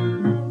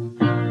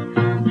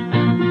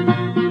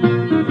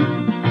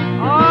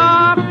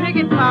 Oh, pick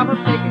it, Papa,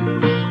 pick it.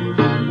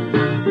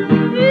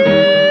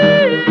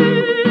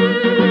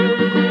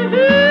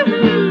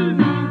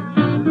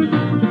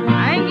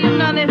 I ain't giving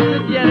none of this to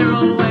Jelly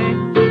Roll away.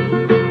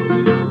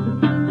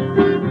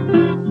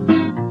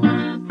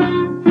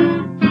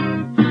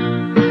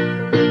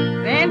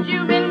 Since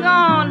you've been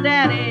gone,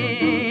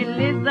 Daddy,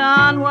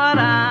 listen what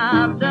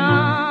I've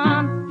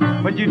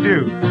done. What'd you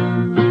do?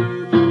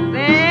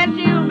 Since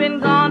you've been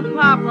gone,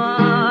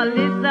 Papa,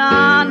 listen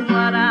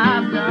what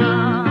I've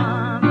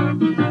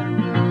done.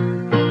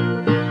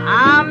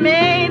 I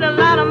made a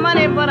lot of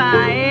money, but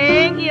I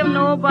ain't give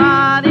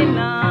nobody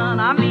none.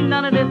 I mean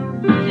none of this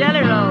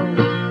Jelly Roll.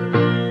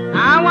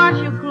 I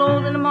wash your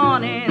clothes in the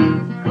morning,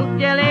 cook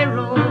Jelly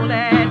Roll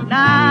at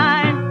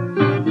night.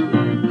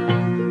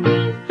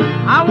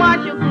 I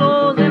wash your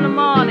clothes in the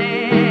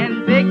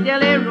morning, bake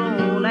Jelly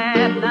Roll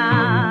at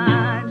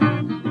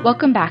night.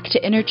 Welcome back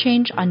to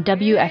Interchange on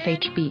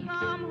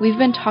WFHB. We've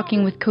been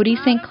talking with Cody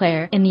St.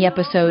 Clair in the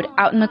episode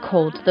Out in the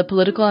Cold, the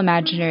Political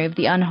Imaginary of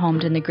the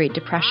Unhomed in the Great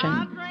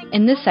Depression.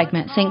 In this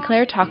segment, St.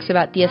 Clair talks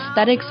about the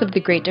aesthetics of the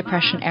Great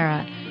Depression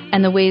era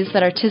and the ways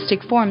that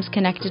artistic forms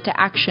connected to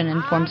action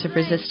and forms of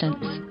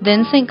resistance.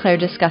 Then St. Clair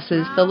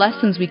discusses the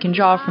lessons we can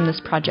draw from this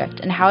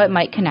project and how it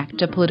might connect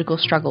to political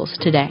struggles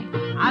today.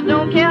 I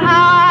don't care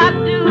how I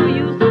do,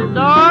 you so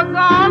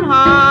doggone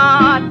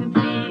hard to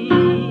please.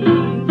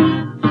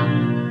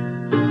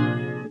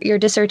 Your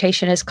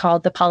dissertation is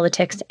called The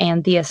Politics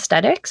and the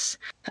Aesthetics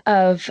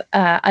of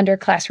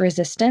Underclass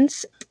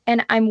Resistance.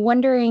 And I'm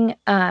wondering,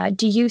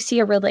 do you see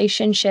a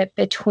relationship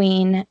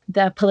between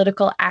the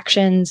political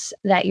actions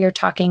that you're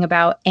talking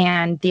about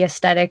and the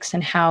aesthetics,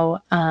 and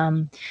how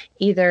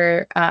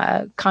either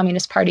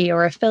Communist Party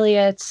or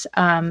affiliates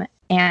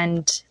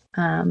and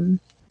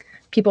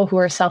people who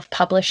are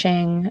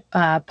self-publishing,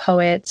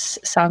 poets,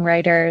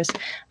 songwriters,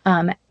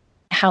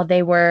 how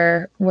they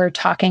were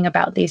talking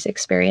about these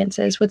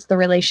experiences? What's the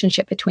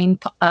relationship between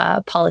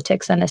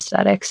politics and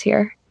aesthetics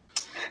here?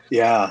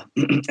 Yeah.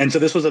 And so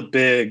this was a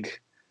big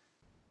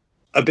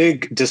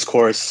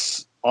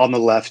discourse on the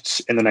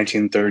left in the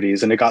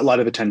 1930s, and it got a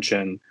lot of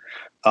attention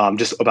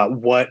just about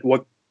what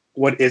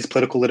is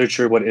political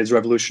literature, what is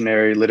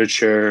revolutionary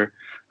literature.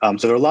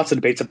 So there are lots of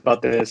debates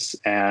about this,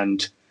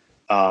 and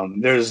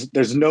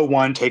there's no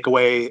one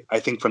takeaway, I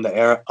think, from the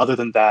era other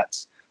than that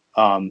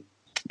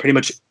pretty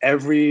much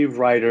every big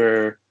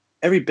writer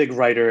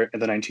in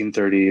the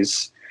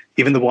 1930s,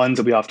 even the ones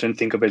that we often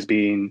think of as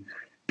being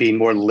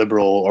more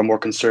liberal or more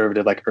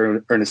conservative, like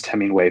Ernest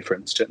Hemingway, for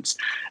instance,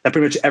 that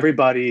pretty much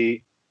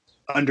everybody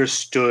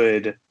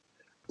understood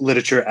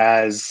literature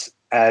as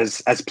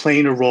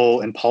playing a role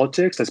in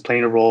politics, as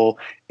playing a role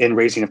in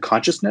raising of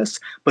consciousness,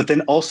 but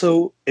then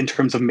also in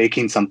terms of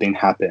making something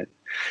happen.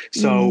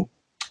 So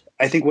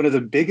I think one of the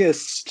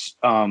biggest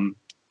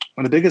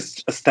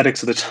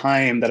aesthetics of the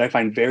time that I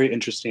find very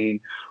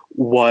interesting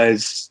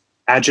was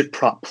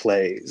agitprop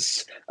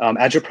plays,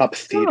 agitprop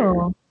theater.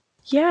 Oh,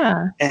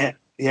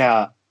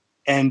 yeah.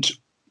 And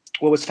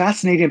what was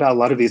fascinating about a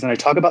lot of these, and I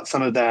talk about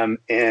some of them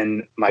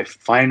in my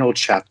final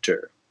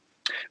chapter,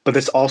 but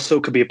this also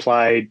could be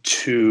applied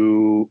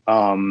to,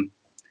 I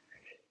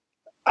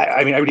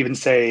would even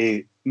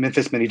say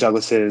Memphis Minnie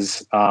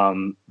Douglas's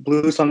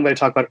blues song that I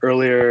talked about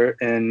earlier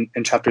in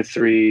chapter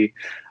 3.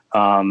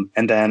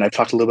 And then I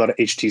talked a little about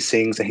H.T.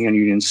 Singh's The Hanging on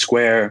Union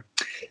Square.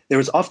 There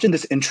was often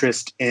this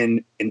interest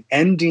in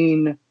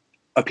ending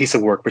a piece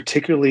of work,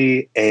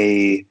 particularly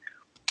a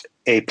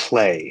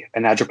play,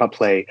 an agitprop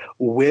play,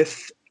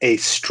 with a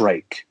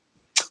strike,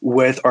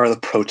 or a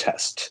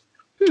protest,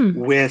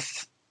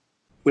 with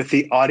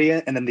the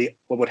audience. And then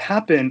what would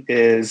happen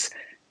is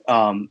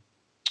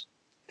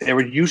there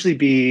would usually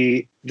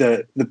be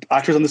the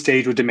actors on the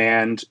stage would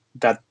demand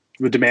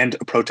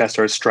a protest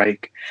or a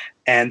strike,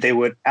 and they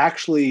would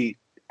actually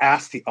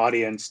ask the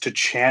audience to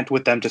chant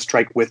with them, to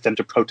strike with them,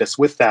 to protest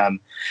with them.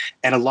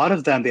 And a lot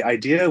of them, the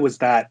idea was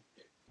that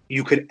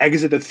you could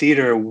exit the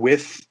theater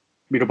with,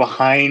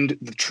 behind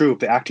the troupe,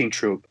 the acting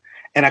troupe,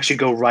 and actually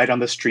go right on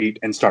the street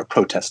and start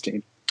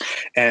protesting.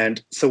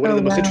 And so one of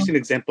the most interesting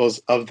examples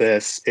of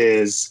this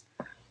is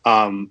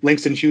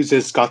Langston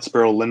Hughes's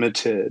Scottsboro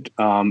Limited.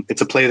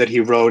 It's a play that he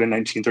wrote in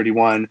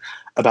 1931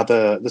 about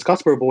the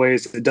Scottsboro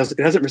Boys. It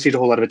hasn't received a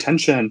whole lot of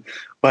attention,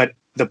 but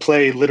the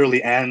play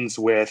literally ends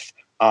with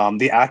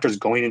the actors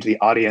going into the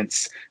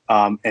audience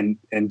and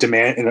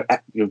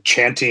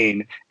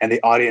chanting, and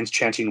the audience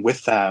chanting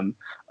with them.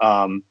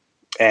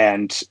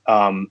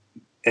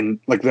 And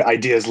like the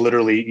idea is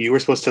literally you were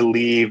supposed to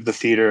leave the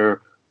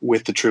theater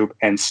with the troupe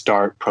and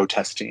start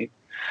protesting.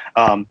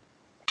 So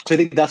I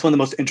think that's one of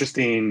the most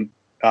interesting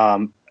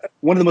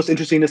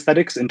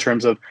aesthetics in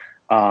terms of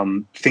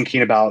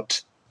thinking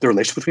about the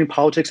relationship between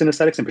politics and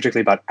aesthetics, and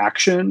particularly about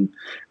action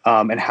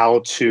and how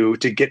to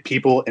get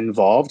people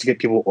involved, to get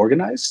people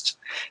organized.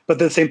 But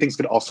the same things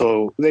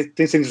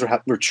these things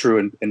were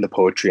true in the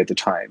poetry at the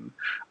time.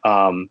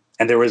 And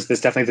there was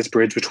definitely this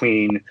bridge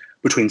between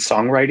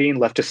songwriting,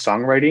 leftist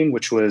songwriting,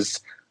 which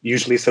was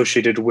usually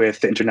associated with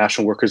the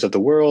International Workers of the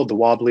World, the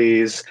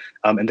Wobblies,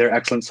 and their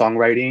excellent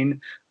songwriting,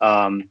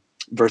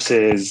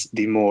 versus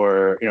the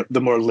more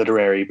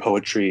literary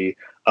poetry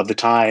of the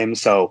time.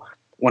 So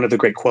one of the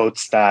great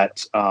quotes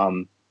that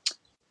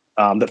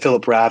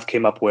Philip Rath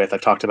came up with,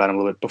 I've talked about him a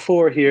little bit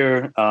before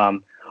here,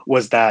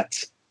 was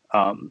that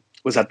the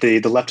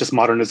leftist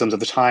modernisms of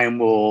the time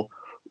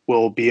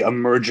will be a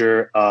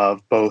merger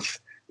of both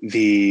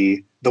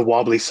the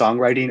wobbly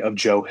songwriting of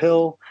Joe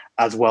Hill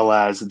as well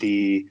as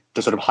the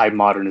sort of high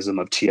modernism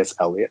of T.S.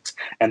 Eliot,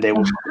 and they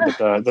will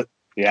the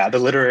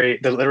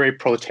literary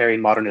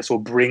proletarian modernists will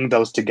bring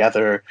those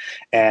together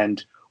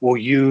and will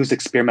use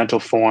experimental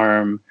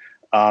form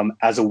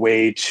as a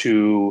way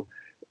to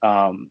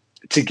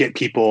get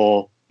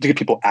people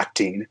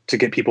acting, to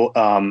get people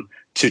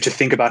to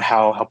think about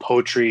how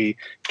poetry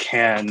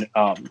can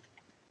not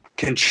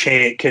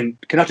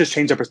just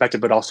change their perspective,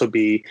 but also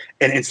be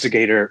an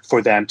instigator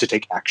for them to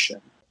take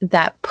action.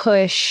 That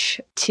push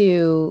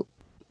to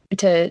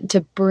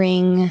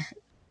bring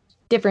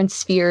different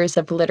spheres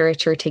of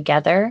literature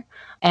together,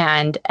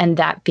 and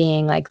that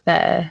being like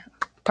the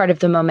part of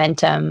the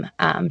momentum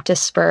to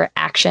spur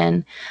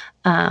action,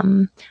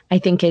 I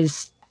think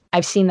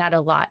I've seen that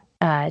a lot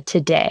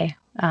today.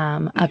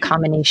 A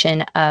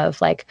combination of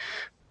like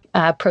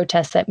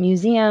protests at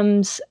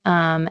museums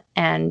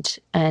and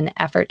an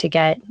effort to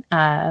get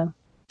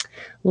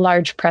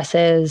large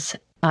presses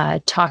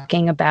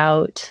talking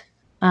about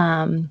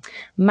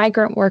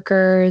migrant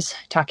workers,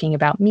 talking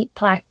about meat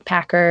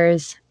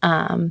packers,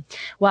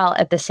 while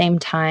at the same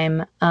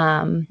time,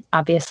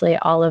 obviously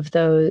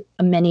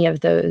many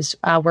of those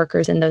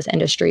workers in those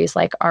industries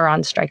like are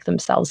on strike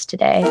themselves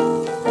today.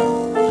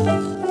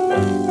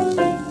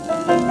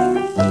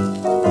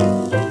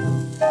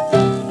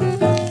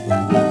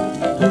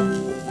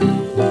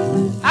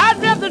 I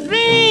dreamt a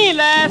dream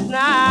last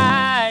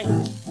night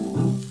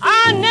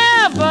I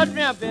never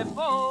dreamt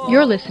before.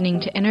 You're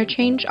listening to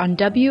Interchange on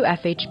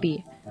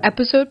WFHB.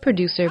 Episode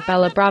producer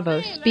Bella Bravo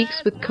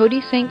speaks with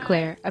Cody St.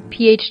 Clair, a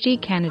PhD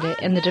candidate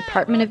in the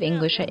Department of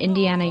English at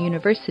Indiana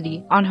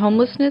University, on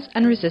homelessness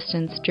and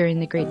resistance during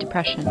the Great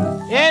Depression.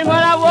 And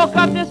when I woke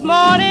up this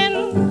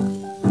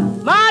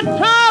morning, my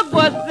trunk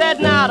was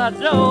setting out a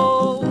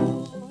door.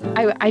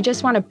 I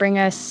just want to bring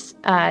us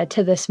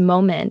to this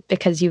moment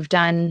because you've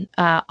done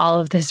all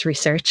of this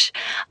research.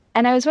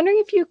 And I was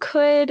wondering if you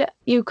could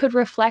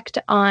reflect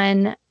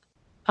on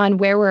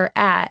where we're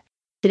at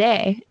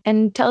today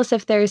and tell us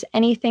if there's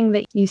anything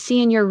that you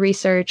see in your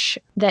research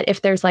that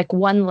if there's like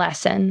one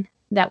lesson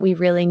that we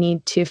really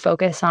need to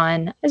focus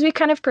on as we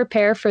kind of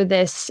prepare for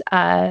this,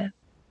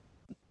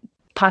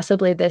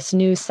 possibly this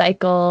new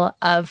cycle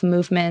of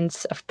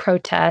movements, of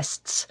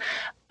protests,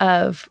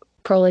 of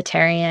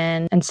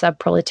proletarian and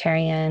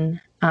sub-proletarian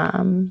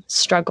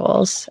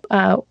struggles.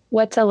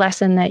 What's a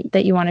lesson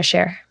that you want to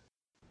share?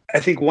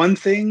 I think one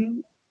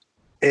thing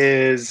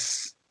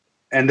is,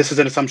 and this is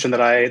an assumption that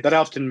I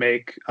often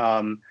make,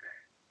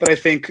 but I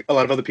think a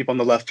lot of other people on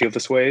the left feel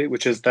this way,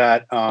 which is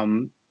that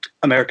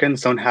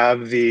Americans don't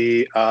have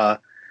the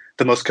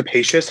most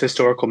capacious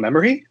historical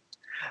memory.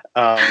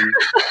 Yeah.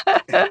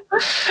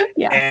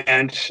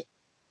 And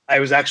I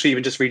was actually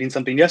even just reading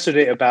something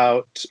yesterday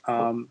about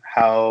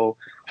how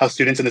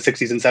students in the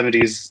 60s and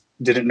 70s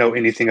didn't know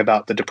anything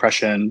about the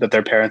Depression, that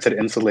their parents had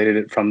insulated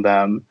it from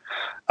them.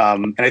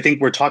 And I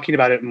think we're talking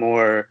about it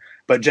more,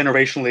 but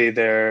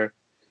generationally,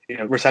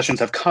 recessions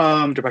have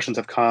come, depressions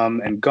have come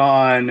and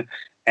gone,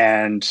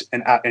 and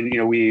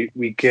we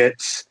begin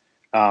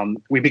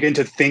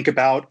to think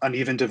about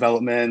uneven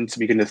development,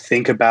 we begin to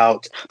think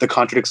about the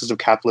contradictions of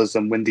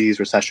capitalism when these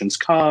recessions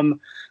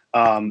come,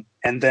 and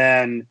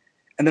then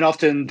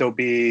often there'll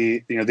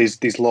be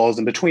these lulls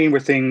in between where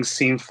things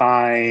seem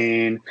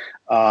fine,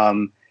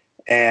 and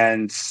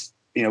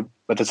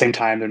but at the same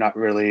time they're not.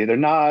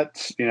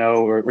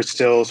 We're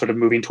still sort of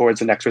moving towards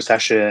the next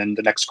recession,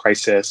 the next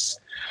crisis.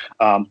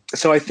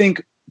 So I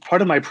think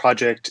part of my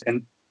project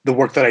and the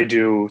work that I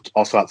do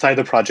also outside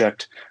the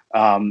project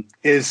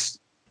is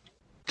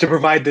to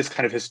provide this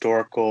kind of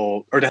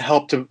historical, or to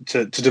help to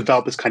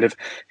develop this kind of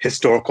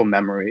historical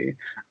memory.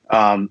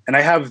 And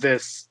I have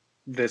this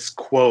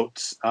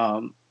quote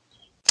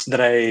that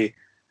I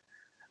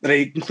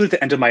include at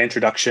the end of my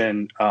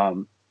introduction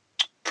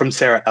from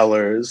Sarah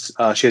Ellers.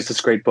 She has this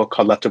great book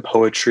called Left of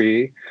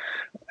Poetry.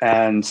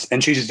 And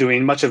she's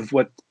doing much of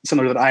what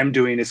similar that I'm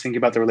doing, is thinking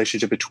about the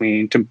relationship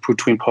between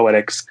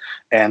poetics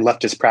and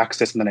leftist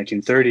praxis in the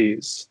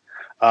 1930s.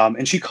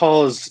 And she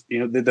calls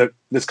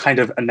this kind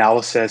of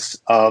analysis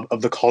of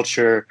the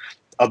culture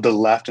of the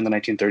left in the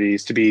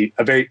 1930s to be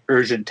a very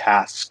urgent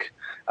task.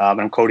 And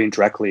I'm quoting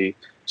directly,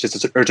 just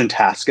as an urgent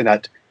task, and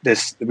that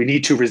we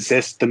need to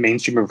resist the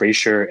mainstream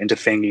erasure and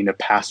defanging of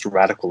past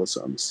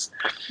radicalisms.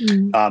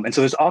 And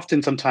so there's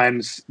often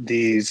sometimes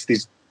these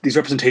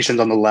representations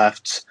on the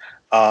left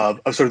of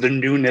sort of the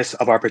newness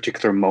of our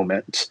particular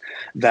moment,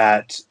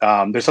 that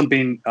there's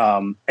something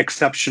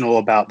exceptional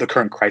about the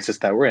current crisis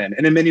that we're in.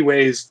 And in many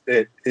ways,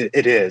 it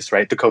is,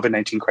 right? The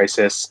COVID-19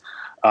 crisis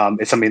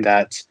is something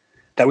that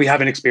we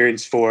haven't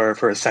experienced for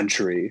a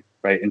century,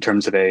 right, in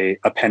terms of a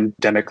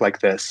pandemic like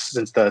this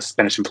since the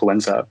Spanish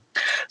influenza.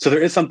 So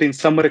there is something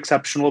somewhat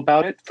exceptional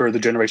about it for the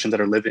generations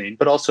that are living,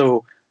 but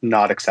also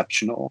not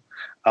exceptional.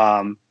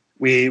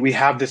 We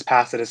have this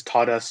past that has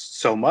taught us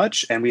so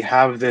much, and we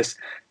have this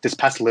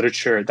past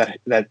literature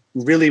that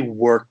really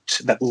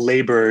worked, that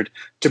labored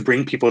to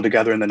bring people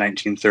together in the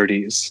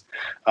 1930s,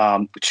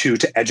 to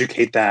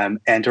educate them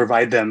and to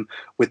provide them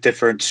with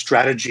different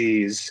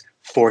strategies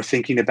for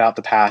thinking about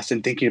the past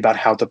and thinking about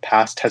how the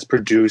past has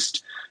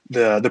produced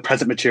the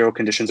present material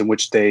conditions in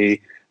which the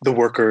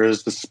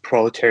workers, the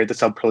proletariat, the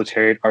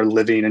sub-proletariat are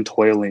living and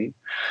toiling,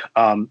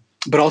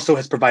 but also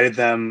has provided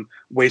them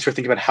ways for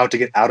thinking about how to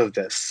get out of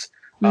this.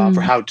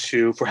 For how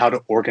to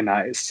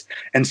organize.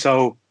 And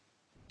so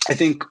I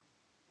think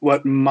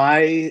what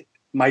my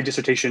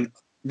dissertation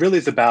really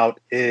is about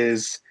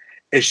is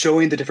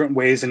showing the different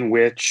ways in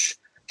which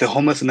the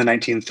homeless in the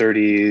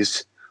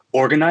 1930s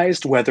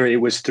organized, whether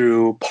it was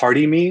through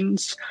party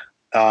means,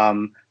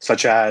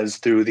 such as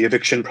through the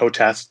eviction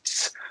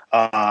protests.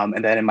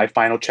 And then in my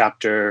final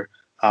chapter,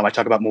 I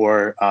talk about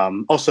more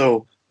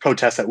also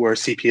protests that were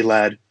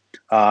CP-led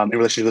in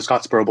relation to the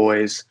Scottsboro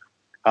Boys,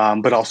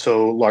 but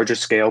also larger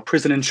scale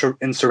prison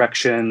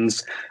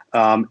insurrections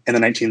in the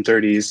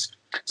 1930s.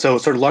 So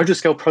sort of larger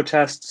scale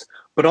protests,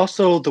 but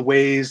also the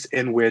ways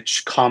in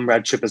which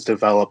comradeship is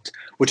developed,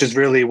 which is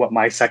really what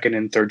my second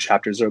and third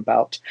chapters are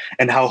about,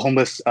 and how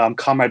homeless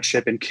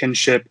comradeship and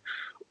kinship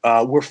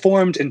were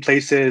formed in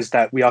places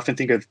that we often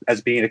think of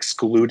as being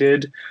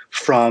excluded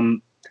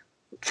from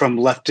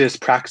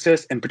leftist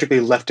praxis, and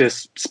particularly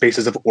leftist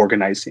spaces of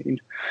organizing.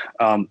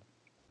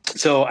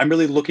 So I'm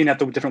really looking at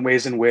the different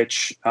ways in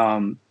which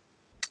forms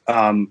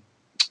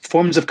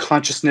of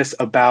consciousness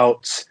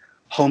about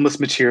homeless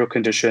material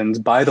conditions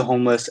by the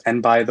homeless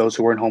and by those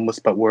who weren't homeless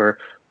but were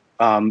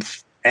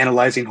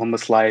analyzing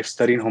homeless life,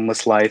 studying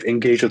homeless life,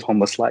 engaged with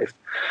homeless life.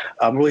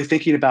 Really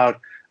thinking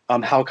about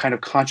how kind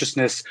of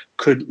consciousness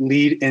could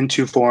lead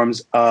into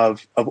forms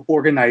of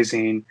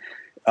organizing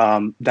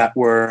that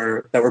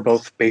were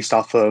both based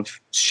off of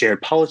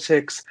shared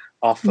politics,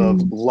 off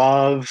of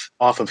love,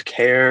 off of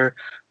care,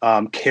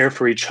 care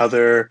for each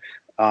other,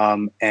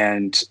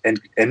 and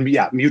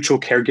mutual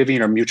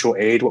caregiving or mutual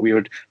aid, what we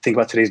would think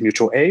about today's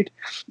mutual aid,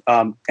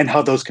 and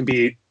how those can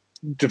be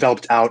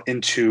developed out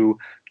into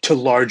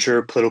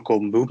larger political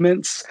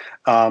movements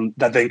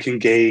that then can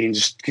gain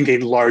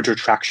larger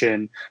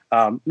traction,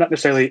 not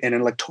necessarily in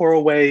an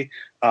electoral way,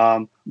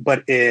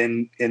 but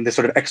in this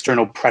sort of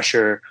external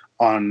pressure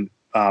on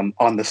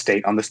the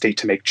state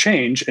to make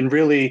change. And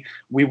really,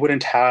 we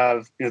wouldn't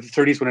have, the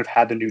 30s wouldn't have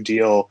had the New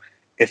Deal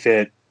if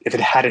it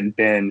hadn't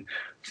been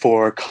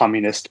for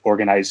communist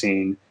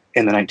organizing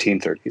in the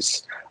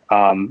 1930s.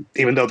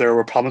 Even though there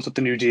were problems with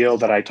the New Deal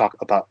that I talk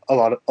about a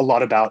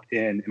lot about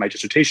in my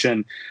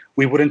dissertation,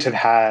 we wouldn't have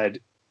had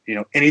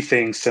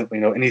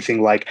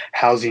anything like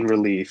housing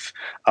relief,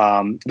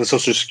 the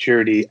Social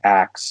Security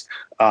Acts,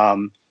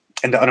 and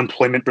the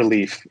unemployment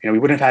relief. We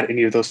wouldn't have had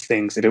any of those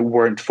things if it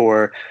weren't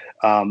for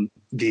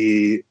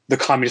the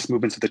communist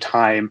movements at the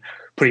time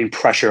putting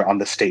pressure on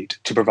the state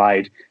to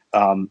provide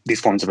these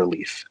forms of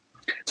relief.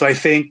 So I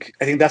think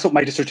that's what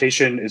my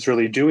dissertation is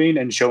really doing,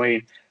 and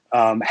showing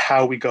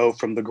how we go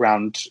from the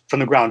ground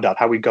up,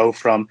 how we go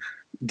from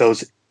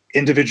those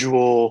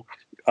individual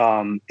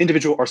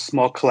or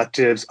small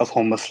collectives of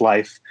homeless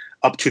life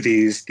up to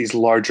these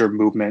larger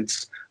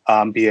movements,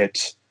 be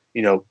it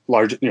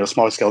large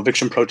smaller scale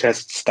eviction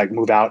protests that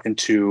move out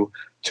into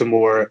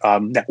more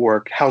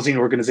network housing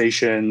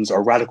organizations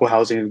or radical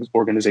housing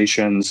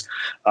organizations,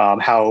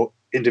 how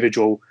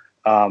individual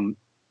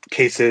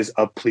cases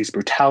of police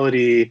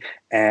brutality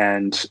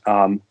and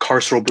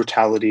carceral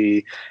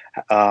brutality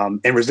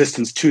and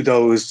resistance to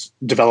those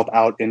develop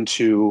out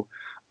into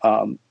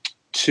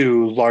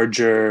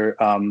larger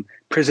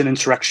prison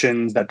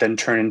insurrections that then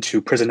turn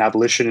into prison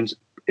abolitionist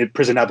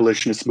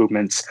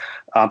movements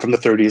from the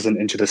 30s and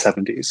into the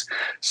 70s.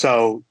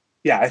 So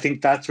yeah, I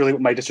think that's really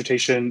what my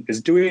dissertation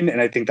is doing, and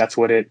I think that's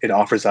what it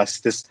offers us,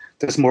 this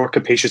more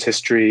capacious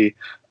history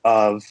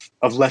of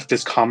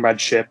leftist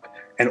comradeship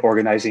and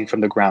organizing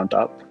from the ground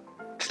up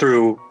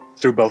through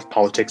both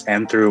politics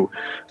and through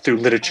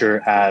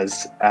literature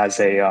as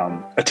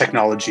a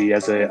technology,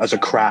 as a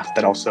craft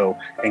that also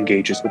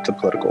engages with the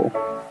political.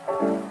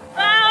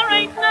 There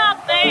ain't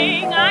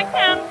nothing I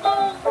can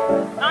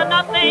do,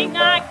 nothing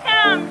I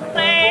can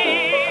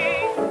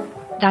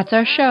say. That's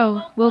our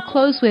show. We'll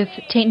close with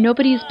 "Tain't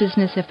Nobody's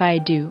Business If I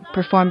Do,"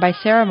 performed by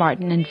Sarah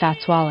Martin and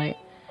Fats Waller.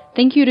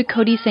 Thank you to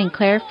Cody St.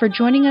 Clair for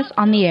joining us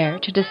on the air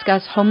to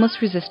discuss homeless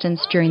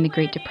resistance during the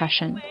Great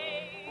Depression.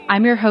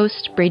 I'm your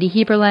host, Brady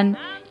Heberlin.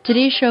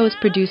 Today's show is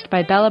produced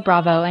by Bella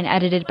Bravo and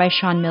edited by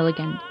Sean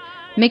Milligan.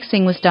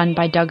 Mixing was done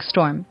by Doug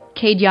Storm.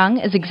 Cade Young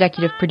is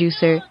executive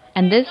producer,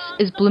 and this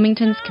is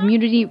Bloomington's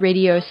community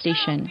radio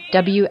station,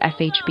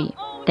 WFHB.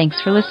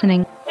 Thanks for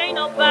listening. Ain't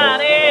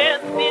nobody